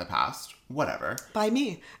told that in the past. Whatever. By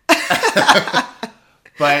me.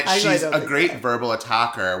 But she's a great verbal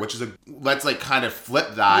attacker, which is let's like kind of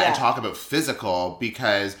flip that and talk about physical,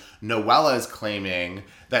 because Noella is claiming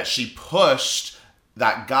that she pushed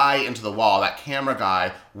that guy into the wall, that camera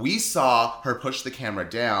guy. We saw her push the camera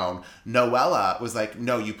down. Noella was like,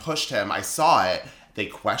 no, you pushed him. I saw it. They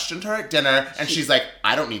questioned her at dinner, and she's like,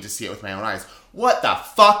 I don't need to see it with my own eyes. What the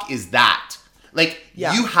fuck is that? Like,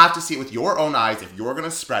 you have to see it with your own eyes if you're going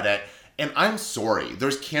to spread it. And I'm sorry,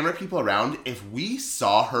 there's camera people around. If we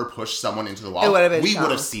saw her push someone into the wall, we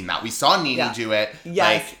would have seen that. We saw Nene do it.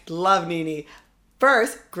 Yes, love Nene.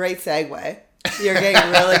 First, great segue. You're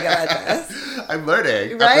getting really good at this. I'm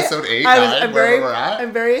learning. Right? Episode 8, 9, where we're at.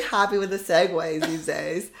 I'm very happy with the segues these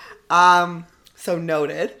days. So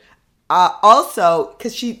noted. Also,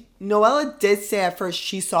 because Noella did say at first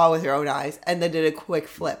she saw with her own eyes and then did a quick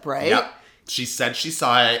flip, right? Yep. She said she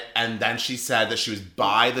saw it, and then she said that she was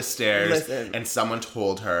by the stairs, and someone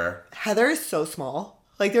told her. Heather is so small.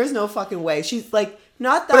 Like, there's no fucking way. She's like,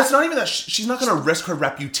 not that. But it's not even that. She's not going to risk her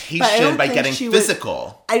reputation by getting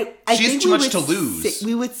physical. I she has too much to lose.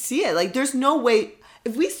 We would see it. Like, there's no way.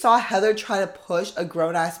 If we saw Heather try to push a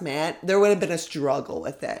grown-ass man, there would have been a struggle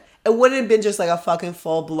with it. It wouldn't have been just like a fucking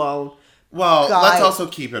full-blown. Well, let's also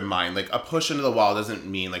keep in mind, like, a push into the wall doesn't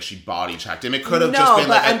mean, like, she body checked him. It could have just been,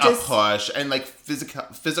 like, a push. And, like,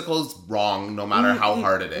 physical's wrong no matter how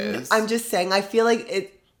hard it is. I'm just saying, I feel like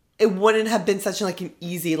it wouldn't have been such, like, an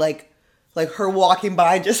easy, like, like her walking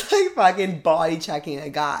by just like fucking body checking a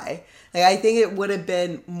guy. Like I think it would have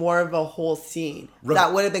been more of a whole scene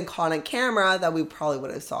that would have been caught on camera that we probably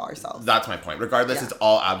would have saw ourselves. That's my point. Regardless, it's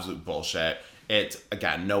all absolute bullshit. It's,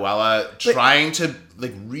 again, Noella trying to,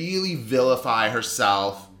 like, really vilify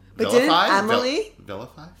herself. But vilify? Didn't Emily...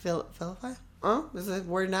 Vilify? Vilify? Oh, this is a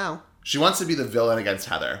word now. She wants to be the villain against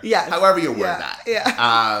Heather. Yes. However you word that.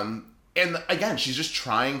 Yeah. And, again, she's just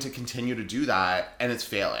trying to continue to do that, and it's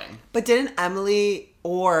failing. But didn't Noella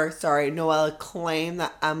claim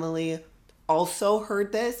that Emily also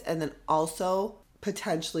heard this and then also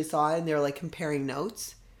potentially saw it and they were, like, comparing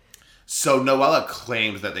notes? So Noella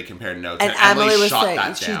claimed that they compared notes, and Emily was shot saying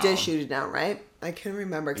that down. she did shoot it down, right? I couldn't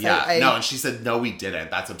remember. And she said, no, we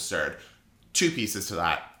didn't. That's absurd. 2 pieces to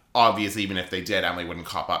that. Obviously, even if they did, Emily wouldn't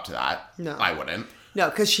cop up to that. No. I wouldn't. No,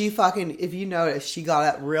 because she fucking, if you notice, she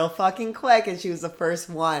got it real fucking quick and she was the first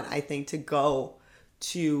one, I think, to go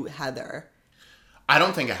to Heather. I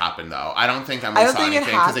don't think it happened, though. I don't think Emily saw anything.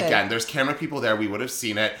 Because, again, there's camera people there. We would have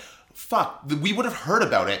seen it. Fuck. We would have heard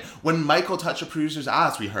about it. When Michael touched a producer's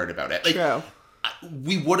ass, we heard about it. Like, true.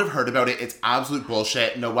 We would have heard about it. It's absolute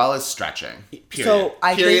bullshit. Noella's stretching. Period. So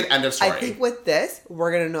End of story. I think with this, we're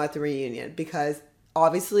going to know at the reunion. Because,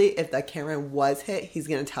 obviously, if that camera was hit, he's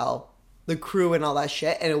going to tell the crew and all that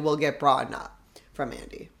shit. And it will get brought up from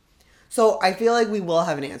Andy. So, I feel like we will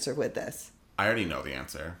have an answer with this. I already know the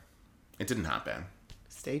answer. It didn't happen.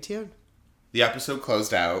 Stay tuned. The episode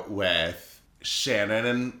closed out with Shannon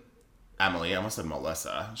and Emily. I almost said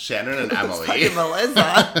Melissa. Shannon and Emily.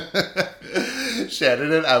 Melissa.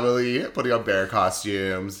 Shannon and Emily putting on bear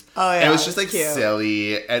costumes. Oh, yeah. And it was just like cute.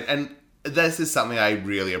 silly. And this is something I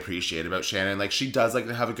really appreciate about Shannon. Like, she does like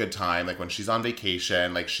to have a good time. Like, when she's on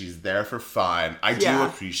vacation, like, she's there for fun. I do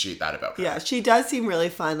appreciate that about her. Yeah, she does seem really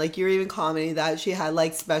fun. Like, you were even commenting that she had,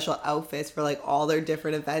 like, special outfits for, like, all their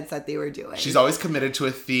different events that they were doing. She's always committed to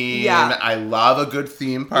a theme. Yeah. I love a good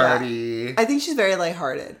theme party. Yeah. I think she's very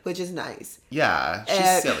lighthearted, which is nice. Yeah,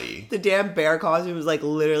 she's silly. The damn bear costume was, like,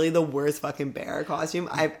 literally the worst fucking bear costume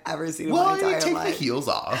I've ever seen in my entire life. Well, you take the heels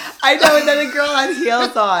off. I know, and then the girl had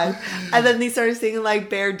heels on. And then they started singing, like,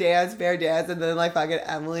 bear dance, and then, like, fucking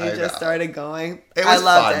Emily just started going. It was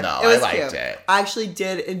loved fun, though. It was I liked cute. it. I actually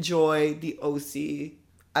did enjoy the OC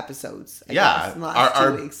episodes. I guess, in the last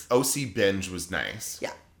our 2 weeks. OC binge was nice.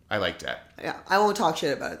 Yeah. I liked it. Yeah, I won't talk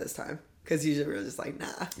shit about it this time. Because usually we're just like,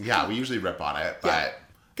 nah. Yeah, we usually rip on it, but...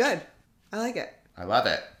 Good. I like it. I love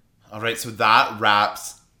it. All right, so that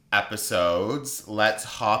wraps episodes. Let's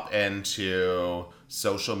hop into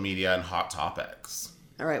social media and hot topics.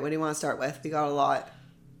 All right, what do you want to start with? We got a lot.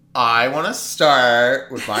 I want to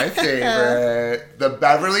start with my favorite. The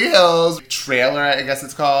Beverly Hills trailer, I guess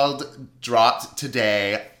it's called, dropped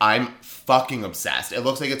today. I'm fucking obsessed. It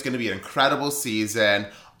looks like it's going to be an incredible season.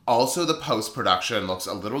 Also, the post-production looks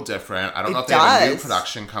a little different. I don't know if they have a new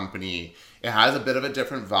production company. It has a bit of a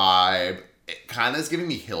different vibe. It kind of is giving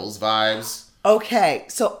me Hills vibes. Okay,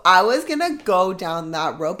 so I was going to go down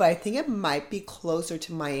that road, but I think it might be closer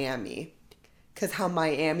to Miami. Because how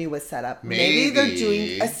Miami was set up. Maybe they're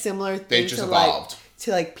doing a similar thing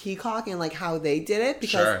to Peacock and like how they did it.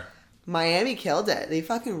 Because Miami killed it. They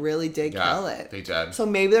fucking really did kill it. They did. So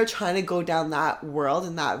maybe they're trying to go down that world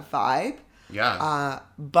and that vibe. Yeah.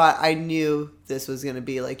 But I knew this was going to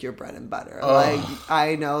be like your bread and butter. Oh. Like,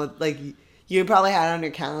 I know, like, you probably had it on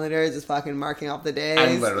your calendar just fucking marking off the days.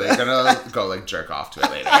 I'm literally going to go like jerk off to it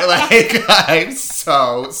later. Like, I'm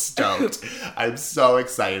so stoked. I'm so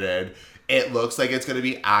excited. It looks like it's going to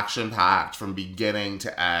be action-packed from beginning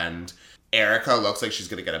to end. Erica looks like she's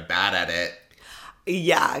going to get a bad at it.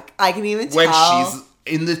 Yeah, I can even tell. When she's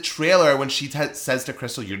in the trailer, when she says to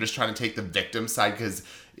Crystal, you're just trying to take the victim side because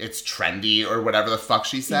it's trendy or whatever the fuck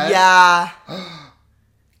she said. Yeah.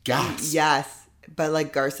 Gas. Yes. But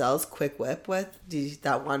like Garcelle's quick whip with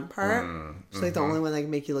that one part. She's like the only one that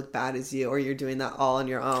can make you look bad is you, or you're doing that all on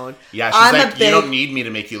your own. Yeah, she's like, you don't need me to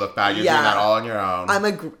make you look bad. You're doing that all on your own.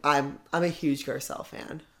 I'm a huge Garcelle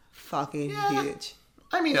fan. Fucking huge.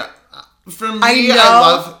 I mean, for me,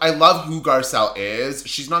 I love who Garcelle is.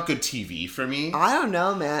 She's not good TV for me. I don't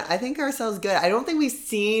know, man. I think Garcelle's good. I don't think we've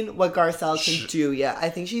seen what Garcelle can do yet. I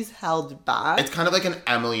think she's held back. It's kind of like an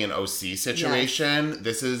Emily and OC situation. Yes.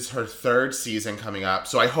 This is her 3rd season coming up,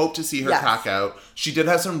 so I hope to see her crack out. She did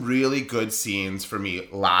have some really good scenes for me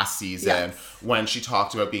last season when she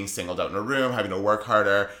talked about being singled out in a room, having to work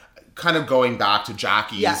harder. Kind of going back to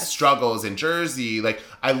Jackie's struggles in Jersey. Like,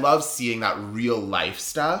 I love seeing that real life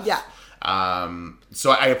stuff. Yeah.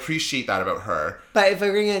 So I appreciate that about her. But if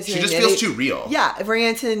we're going to get into she just feels too real. Yeah. If we're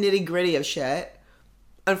going to get into the nitty gritty of shit,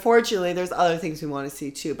 Unfortunately, there's other things we want to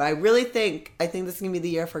see too. But I think this is going to be the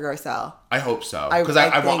year for Garcelle. I hope so. Because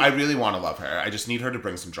I really want to love her. I just need her to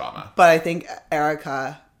bring some drama. But I think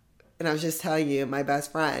Erica, and I was just telling you, my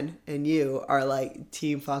best friend and you are like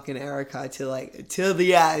team fucking Erica till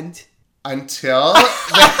the end. Until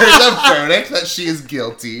there's a verdict that she is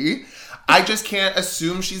guilty. I just can't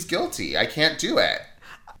assume she's guilty. I can't do it.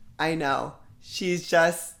 I know. She's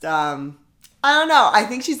just, I don't know. I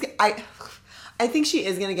think she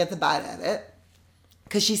is going to get the bad at it.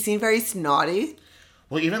 Because she seemed very snotty.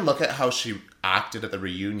 Well, even look at how she acted at the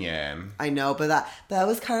reunion. I know, but that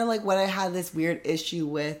was kind of like when I had this weird issue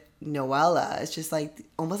with Noella. It's just like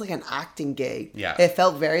almost like an acting gig. Yeah. It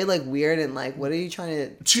felt very like weird and like, what are you trying to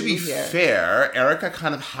do To be here? fair, Erica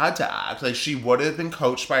kind of had to act. Like, she would have been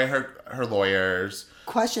coached by her lawyers.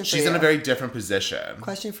 Question for you. She's in a very different position.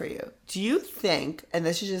 Question for you. Do you think, and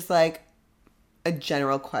this is just like a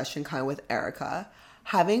general question kind of with Erica,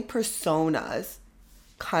 having personas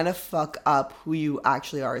kind of fuck up who you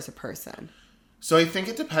actually are as a person? So I think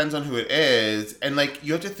it depends on who it is. And, like,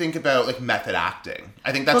 you have to think about, like, method acting.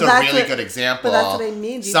 I think that's a really good example. But that's what I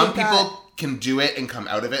mean. Some people can do it and come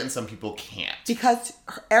out of it, and some people can't. Because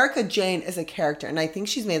Erica Jane is a character, and I think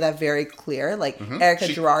she's made that very clear. Like, Erica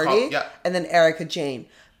Girardi and then Erica Jane.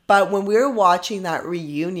 But when we were watching that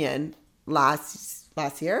reunion last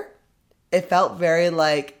year, it felt very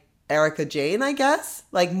like Erica Jane, I guess.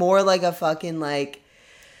 Like, more like a fucking, like,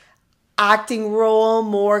 acting role,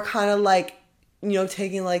 more kind of like, you know,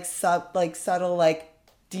 taking like subtle like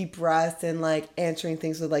deep breaths and like answering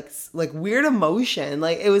things with like weird emotion.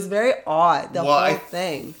 Like, it was very odd, the whole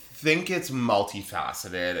thing. I think it's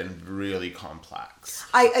multifaceted and really complex.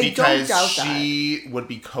 I don't doubt that. Because she would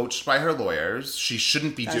be coached by her lawyers. She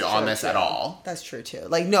shouldn't be on this at all. That's true too.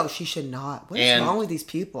 Like, no, she should not. What is wrong with these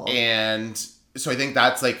people? And so I think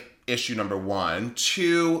that's like issue number 1.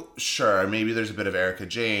 2, sure, maybe there's a bit of Erica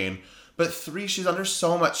Jane. But 3, she's under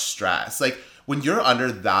so much stress. Like, when you're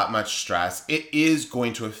under that much stress, it is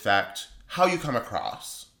going to affect how you come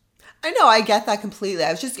across. I know, I get that completely.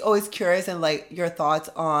 I was just always curious and like your thoughts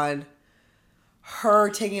on her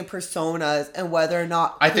taking personas and whether or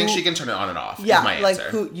not I think she can turn it on and off. Yeah, is my like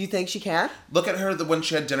answer. who you think she can? Look at her when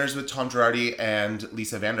she had dinners with Tom Girardi and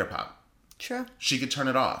Lisa Vanderpump. True. She could turn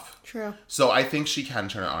it off. True. So I think she can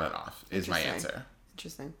turn it on and off. Is my answer.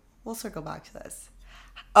 Interesting. We'll circle back to this.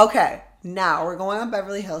 Okay, now we're going on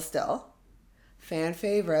Beverly Hills still. Fan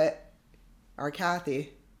favorite, our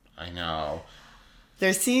Kathy. I know.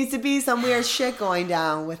 There seems to be some weird shit going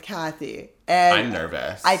down with Kathy. And I'm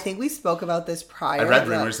nervous. I think we spoke about this prior. I read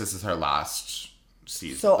rumors this is her last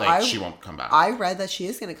season. So she won't come back. I read that she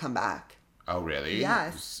is going to come back. Oh, really?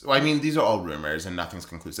 Yes. Well, I mean, these are all rumors and nothing's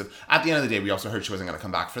conclusive. At the end of the day, we also heard she wasn't going to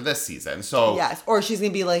come back for this season. So yes, or she's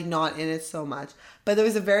going to be like not in it so much. But there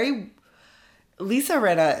was a very... Lisa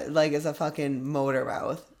Rinna, like, is a fucking motor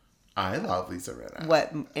mouth. I love Lisa Rinna.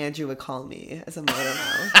 What Andrew would call me as a motor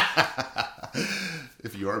mouth.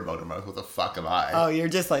 If you're a motor mouth, what the fuck am I? Oh, you're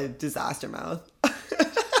just like disaster mouth.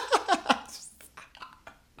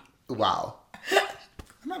 Wow.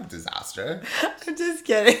 I'm not a disaster. I'm just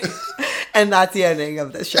kidding. And that's the ending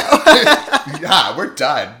of the show. Yeah, we're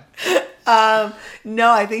done.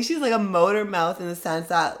 No, I think she's like a motor mouth in the sense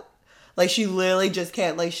that like she literally just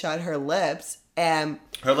can't like shut her lips, and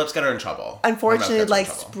her lips get her in trouble. Unfortunately, like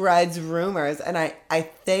spreads rumors, and I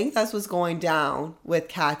think that's what's going down with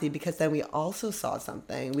Kathy, because then we also saw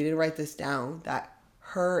something. We didn't write this down, that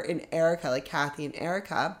her and Erica, like Kathy and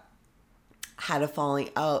Erica, had a falling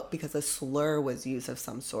out because a slur was used of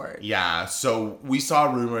some sort. Yeah, so we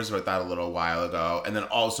saw rumors about that a little while ago, and then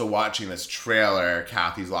also watching this trailer,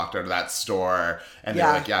 Kathy's locked out of that store, and they're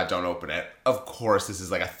like, yeah, don't open it. Of course, this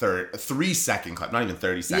is like a 3-second clip, not even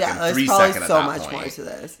 30 seconds. Yeah, there's 3 probably second at so that much point. more to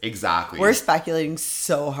this. Exactly. We're speculating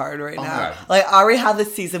so hard right now. God. Like, I already have the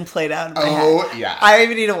season played out in my head. Yeah. I don't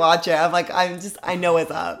even need to watch it. I'm like, I know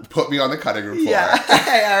what's up. Put me on the cutting room floor. Yeah,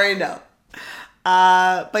 I already know.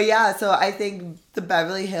 But yeah, so I think the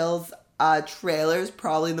Beverly Hills trailer is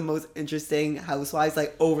probably the most interesting Housewives,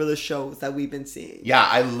 like, over the shows that we've been seeing. Yeah,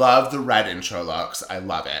 I love the red intro looks. I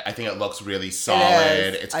love it. I think it looks really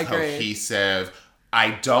solid. It's cohesive.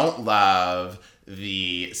 I don't love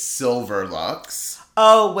the silver looks.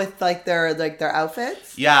 Oh, with like their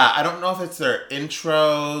outfits? Yeah, I don't know if it's their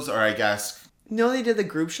intros or I guess... No, they did the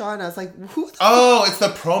group shot, and I was like, who the... Oh, it's the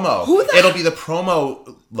promo. It'll be the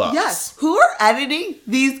promo looks. Yes. Who are editing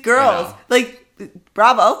these girls? Like,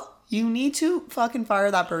 bravo. You need to fucking fire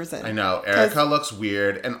that person. I know. Erica looks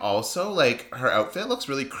weird, and also, like, her outfit looks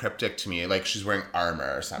really cryptic to me. Like, she's wearing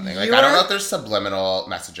armor or something. Like, I don't know if there's subliminal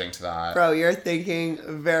messaging to that. Bro, you're thinking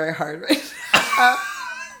very hard right now.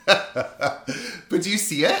 But do you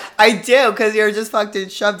see it? I do, because you're just fucking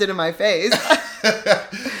shoved it in my face.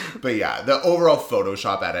 But yeah, the overall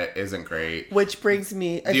Photoshop edit isn't great. Which brings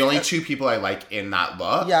me... The only two people I like in that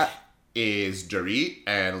look yeah. is Dorit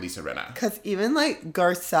and Lisa Rinna. Because even, like,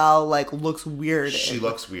 Garcelle, like, looks weird. She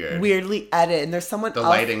looks weird. Weirdly edited. And there's someone else... The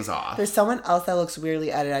lighting's off. There's someone else that looks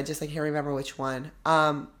weirdly edited. I just, like, can't remember which one.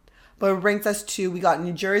 But it brings us to... We got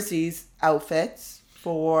New Jersey's outfits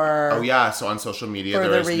for... Oh, yeah. So on social media,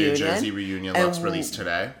 there was New Jersey reunion looks released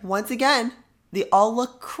today. Once again... They all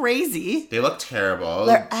look crazy. They look terrible.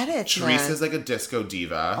 Their edits, Teresa's like a disco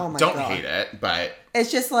diva. Oh my Don't God. hate it, but... It's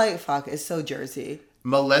just like, fuck, it's so Jersey.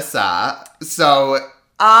 Melissa, so...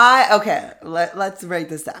 Okay, let's break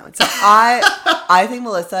this down. So I think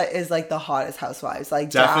Melissa is like the hottest housewives.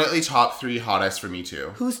 Like definitely top 3 hottest for me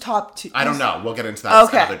too. Who's top 2? I don't know. We'll get into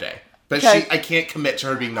that another day. But I can't commit to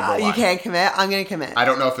her being number 1. You can't commit? I'm going to commit. I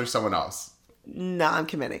don't know if there's someone else. No, I'm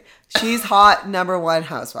committing. She's hot, number 1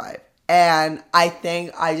 housewife. And I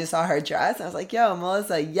think I just saw her dress. And I was like, yo,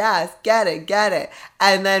 Melissa, yes, get it.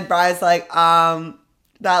 And then Brian's like,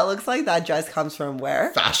 that looks like that dress comes from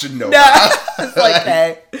where? Fashion Nova. No. It's like,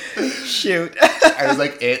 hey, shoot. I was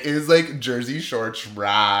like, it is like Jersey Shore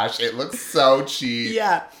trash. It looks so cheap.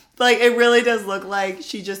 Yeah. Like, it really does look like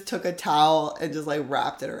she just took a towel and just, like,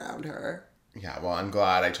 wrapped it around her. Yeah, well, I'm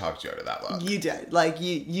glad I talked you out of that look. You did. Like,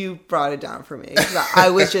 you brought it down for me. I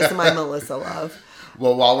was just my Melissa love.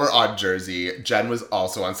 Well, while we're on Jersey, Jen was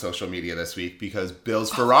also on social media this week because Bill's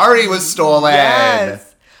Ferrari was stolen.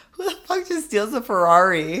 Yes. Who the fuck just steals a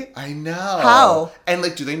Ferrari? I know. How? And,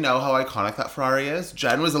 like, do they know how iconic that Ferrari is?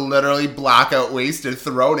 Jen was literally blackout wasted,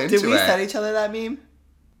 thrown into it. Did we send each other that meme?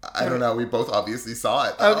 I don't know. We both obviously saw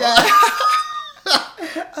it, though. Okay.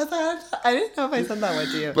 I didn't know if I sent that one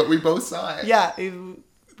to you. But we both saw it. Yeah.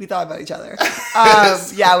 We thought about each other.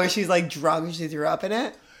 Yeah, where she's, like, drunk and she threw up in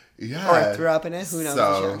it. Yeah. Or threw up in it. Who knows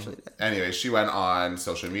if she actually did. Anyway, she went on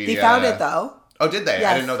social media. They found it, though. Oh, did they?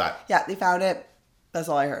 Yes. I didn't know that. Yeah, they found it. That's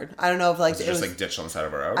all I heard. I don't know if, like, it was like ditched on the side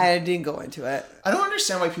of a road. I didn't go into it. I don't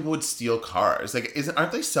understand why people would steal cars. Like,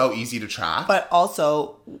 aren't they so easy to track? But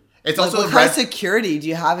also, it's like, also what kind of security do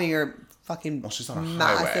you have in your fucking she's on a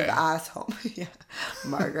massive highway. ass home? Yeah,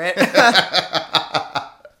 Margaret.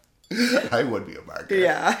 I would be a Margaret.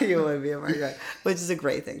 Yeah, you would be a Margaret, which is a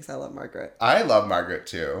great thing. Because I love Margaret. I love Margaret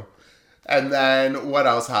too. And then what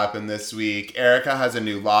else happened this week? Erica has a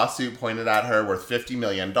new lawsuit pointed at her worth $50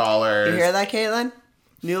 million. You hear that, Caitlin?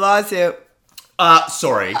 New lawsuit.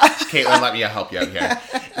 Sorry. Caitlin, let me help you out here.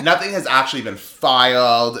 Nothing has actually been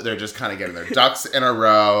filed. They're just kind of getting their ducks in a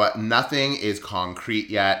row. Nothing is concrete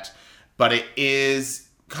yet, but it is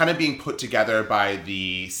kind of being put together by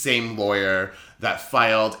the same lawyer that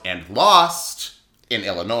filed and lost in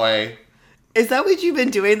Illinois. Is that what you've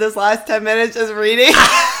been doing this last 10 minutes, just reading?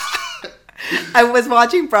 I was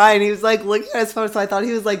watching Brian. He was like looking at his phone, so I thought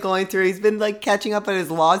he was like going through. He's been like catching up on his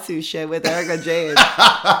lawsuit shit with Erica Jane.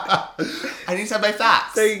 I need to have my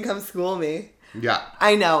facts. So you can come school me. Yeah.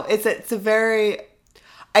 I know. It's a very...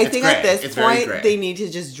 I think gray. at this It's point, they need to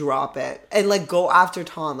just drop it and like go after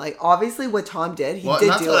Tom. Like, obviously what Tom did, he did do it. Well,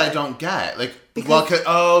 that's what I don't get. Like,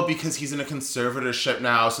 because he's in a conservatorship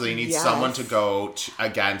now, so they need someone to go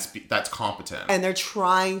against that's competent. And they're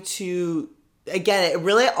trying to... Again,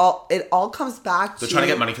 it all comes back to... They're trying to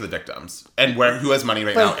get money for the victims. And who has money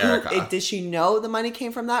right now? Erica. Did she know the money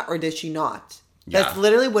came from that, or did she not? Yeah. That's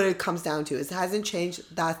literally what it comes down to. It hasn't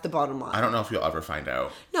changed. That's the bottom line. I don't know if you'll ever find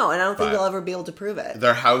out. No, and I don't think they'll ever be able to prove it.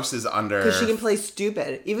 Their house is under... Because she can play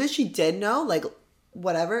stupid. Even if she did know, like,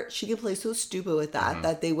 whatever, she can play so stupid with that,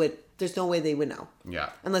 that they would... There's no way they would know. Yeah.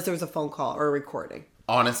 Unless there was a phone call or a recording.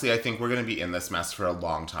 Honestly, I think we're going to be in this mess for a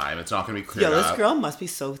long time. It's not going to be cleared This up. girl must be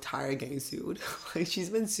so tired of getting sued. Like, she's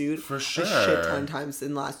been sued for sure a shit ton of times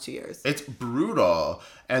in the last 2 years. It's brutal.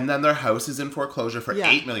 And then their house is in foreclosure for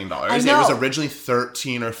 $8 million. I It know. was originally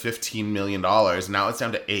 $13 or $15 million. Now it's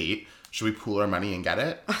down to $8. Should we pool our money and get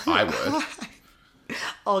it? I would.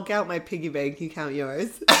 I'll count my piggy bank. You count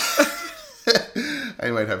yours. I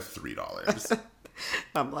might have $3.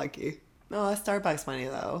 I'm lucky. No, that's Starbucks money,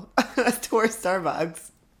 though. That's towards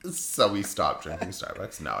Starbucks. So we stopped drinking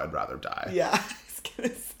Starbucks. Now I'd rather die. Yeah, I was going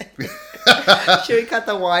to say. Should we cut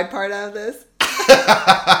the wine part out of this?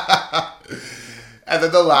 And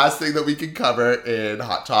then the last thing that we can cover in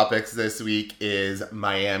Hot Topics this week is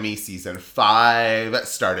Miami Season 5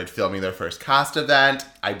 started filming their first cast event,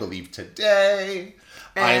 I believe today.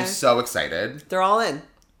 I am so excited. They're all in.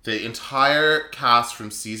 The entire cast from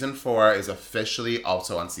Season 4 is officially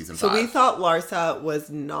also on Season 5. So we thought Larsa was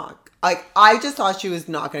not... Like, I just thought she was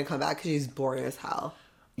not going to come back because she's boring as hell.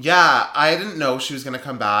 Yeah, I didn't know she was going to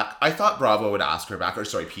come back. I thought Bravo would ask her back, or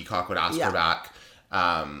sorry, Peacock would ask her back.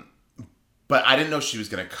 But I didn't know she was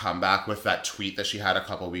going to come back with that tweet that she had a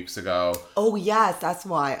couple weeks ago. Oh, yes, that's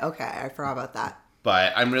why. Okay, I forgot about that.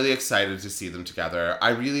 But I'm really excited to see them together. I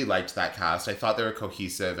really liked that cast. I thought they were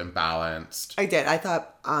cohesive and balanced. I did. I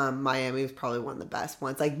thought Miami was probably one of the best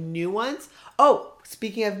ones. Like, new ones. Oh,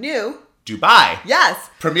 speaking of new. Dubai. Yes.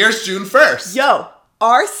 Premieres June 1st. Yo,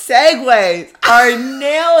 our segues are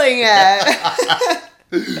nailing it.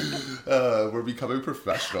 We're becoming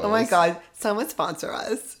professionals. Oh my God. Someone sponsor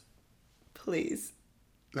us. Please.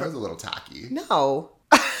 That was a little tacky. No.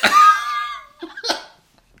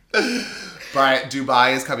 But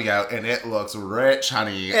Dubai is coming out and it looks rich,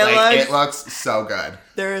 honey. It looks so good.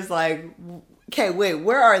 There's like, okay, wait,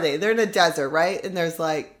 where are they? They're in a desert, right? And there's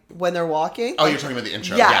like, when they're walking. Oh, you're talking about the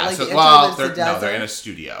intro. Yeah. Like so, the intro, they're in a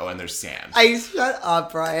studio and there's sand. Shut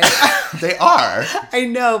up, Brian. They are. I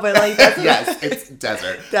know, but like. Yes, it's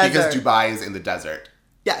desert. Because Dubai is in the desert.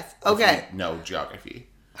 Yes. Okay. No geography.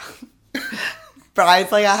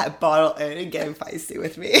 Brian's like a bottle in and getting feisty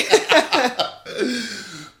with me.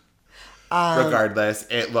 Regardless,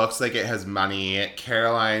 it looks like it has money.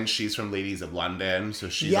 Caroline, she's from Ladies of London, so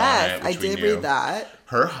she's on it. Yes, I did read that.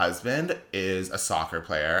 Her husband is a soccer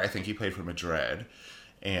player. I think he played for Madrid.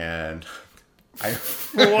 And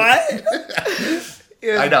What?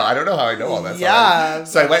 I know. I don't know how I know all that. Yeah.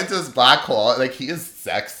 So I went into this black hole. Like, he is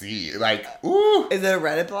sexy. Like, ooh. Is it a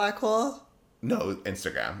Reddit black hole? No,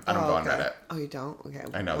 Instagram. I don't go on Reddit. Oh, you don't? Okay.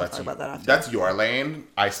 I know. We'll talk about that after. That's your lane.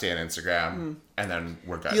 I stay on Instagram. And then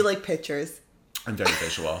we're good. You like pictures. I'm very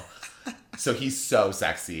visual. So he's so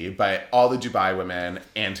sexy. But all the Dubai women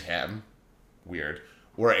and him, weird,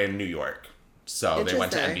 were in New York. So they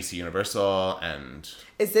went to NBC Universal and...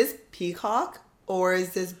 Is this Peacock or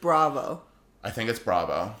is this Bravo? I think it's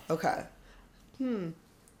Bravo. Okay.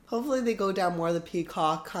 Hopefully they go down more of the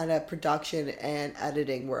Peacock kind of production and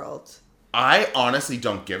editing world. I honestly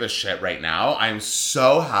don't give a shit right now. I'm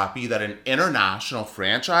so happy that an international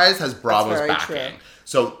franchise has Bravo's backing. True.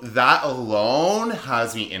 So that alone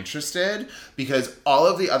has me interested because all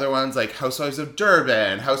of the other ones like Housewives of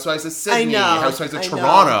Durban, Housewives of Sydney, Housewives of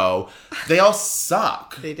Toronto, they all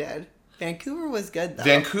suck. They did. Vancouver was good though.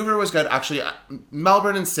 Vancouver was good. Actually,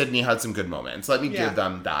 Melbourne and Sydney had some good moments. Let me give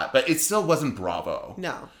them that. But it still wasn't Bravo.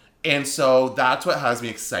 No. And so that's what has me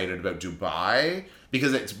excited about Dubai.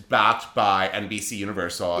 Because it's backed by NBC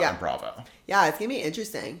Universal and Bravo. Yeah, it's going to be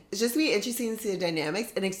interesting. It's just going to be interesting to see the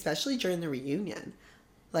dynamics, and especially during the reunion.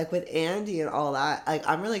 Like, with Andy and all that. Like,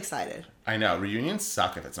 I'm really excited. I know. Reunions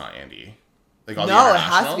suck if it's not Andy. Like, all no, it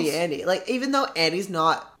has to be Andy. Like, even though Andy's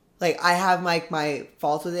not... Like, I have, like, my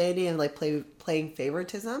faults with Andy and, like, playing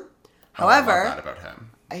favoritism. However... I love that about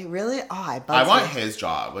him. I really... Oh, I want his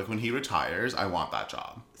job. Like, when he retires, I want that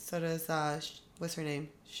job. So does... what's her name?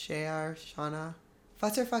 Shauna...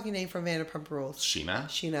 What's her fucking name from Vanderpump Rules?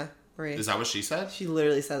 Sheena Marie. Is that what she said? She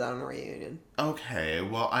literally said that on a reunion. Okay,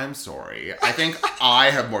 well, I'm sorry. I think I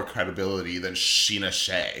have more credibility than Sheena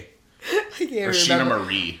Shea. I can't remember. Sheena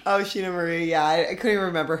Marie. Oh, Sheena Marie, yeah. I couldn't even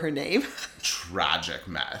remember her name. Tragic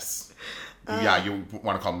mess. Yeah, you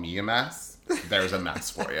want to call me a mess? There's a mess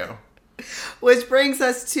for you. Which brings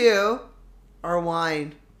us to our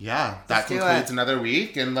wine. Yeah, that concludes another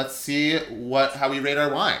week, and let's see how we rate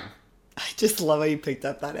our wine. I just love how you picked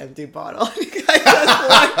up that empty bottle. Let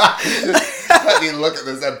me look at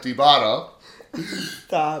this empty bottle.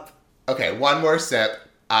 Stop. Okay, one more sip.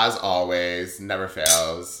 As always, never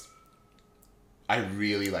fails. I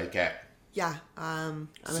really like it. Yeah. I'm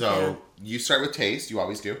a so fan. You start with taste. You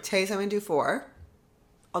always do. Taste, I'm going to do 4.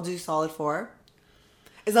 I'll do solid 4.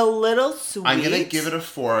 It's a little sweet. I'm going to give it a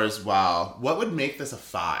 4 as well. What would make this a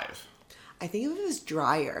 5? I think if it was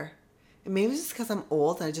drier. And maybe it's just because I'm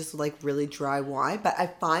old and I just like really dry wine. But I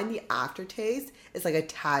find the aftertaste is like a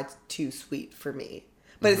tad too sweet for me.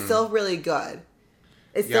 But it's still really good.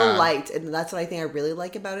 It's still light. And that's what I think I really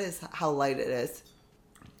like about it is how light it is.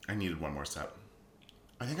 I needed one more sip.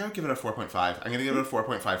 I think I would give it a 4.5. I'm going to give it a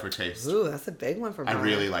 4.5 for taste. Ooh, that's a big one for marketing. I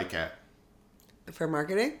really like it. For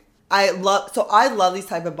marketing? I love these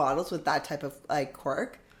type of bottles with that type of like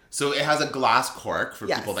cork. So it has a glass cork for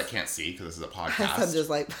people that can't see because this is a podcast. I'm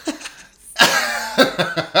just like...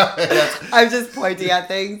 I'm just pointing at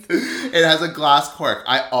things. It has a glass cork.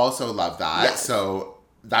 I also love that. Yes. So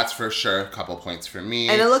that's for sure a couple points for me.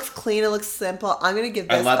 And it looks clean. It looks simple. I'm going to give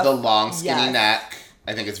this I love the long skinny neck.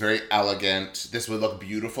 I think it's very elegant. This would look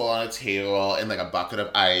beautiful on a table in like a bucket of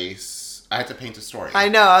ice. I had to paint a story. I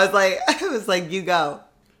know. I was like, you go.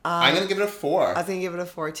 I'm going to give it a 4. I was going to give it a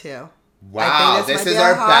 4 too. Wow, this is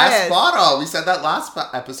our best bottle. We said that last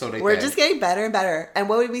episode, We're just getting better and better. And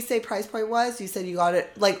what did we say price point was? You said you got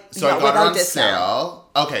it, like, so I got it on sale.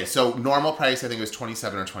 Okay, so normal price, I think it was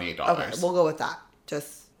 $27 or $28. Okay, we'll go with that.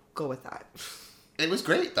 Just go with that. It was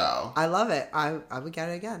great, though. I love it. I would get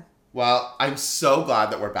it again. Well, I'm so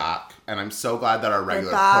glad that we're back. And I'm so glad that our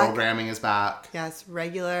regular programming is back. Yes,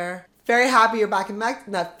 regular. Very happy you're back from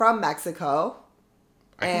Mexico.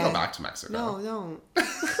 I can go back to Mexico. No, don't.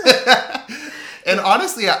 And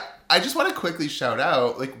honestly, I just want to quickly shout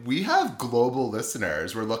out, like, we have global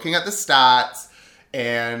listeners. We're looking at the stats,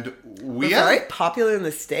 and we're very popular in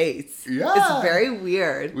the States. Yeah. It's very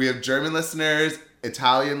weird. We have German listeners,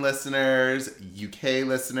 Italian listeners, UK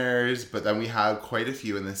listeners, but then we have quite a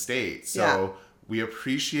few in the States. So we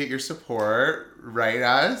appreciate your support. Write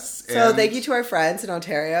us. So thank you to our friends in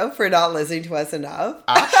Ontario for not listening to us enough.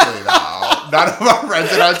 Actually, no. None of our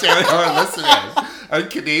friends in Ontario are listening. Our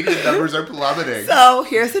Canadian numbers are plummeting. So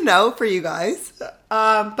here's a note for you guys.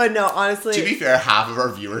 But no, honestly. To be fair, half of our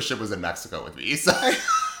viewership was in Mexico with me. So.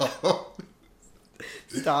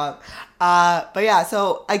 Stop. But yeah,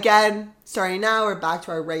 so again, starting now, we're back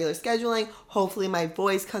to our regular scheduling. Hopefully my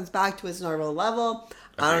voice comes back to its normal level.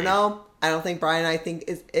 I don't know. I don't think Brian,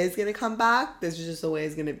 is going to come back. This is just the way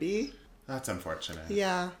it's going to be. That's unfortunate.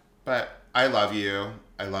 Yeah. But I love you.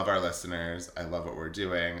 I love our listeners. I love what we're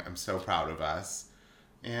doing. I'm so proud of us.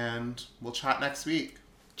 And we'll chat next week.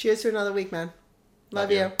 Cheers to another week, man.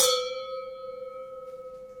 Love you.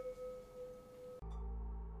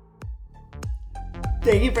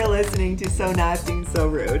 Thank you for listening to So Nasty and So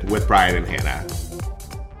Rude with Brian and Hannah.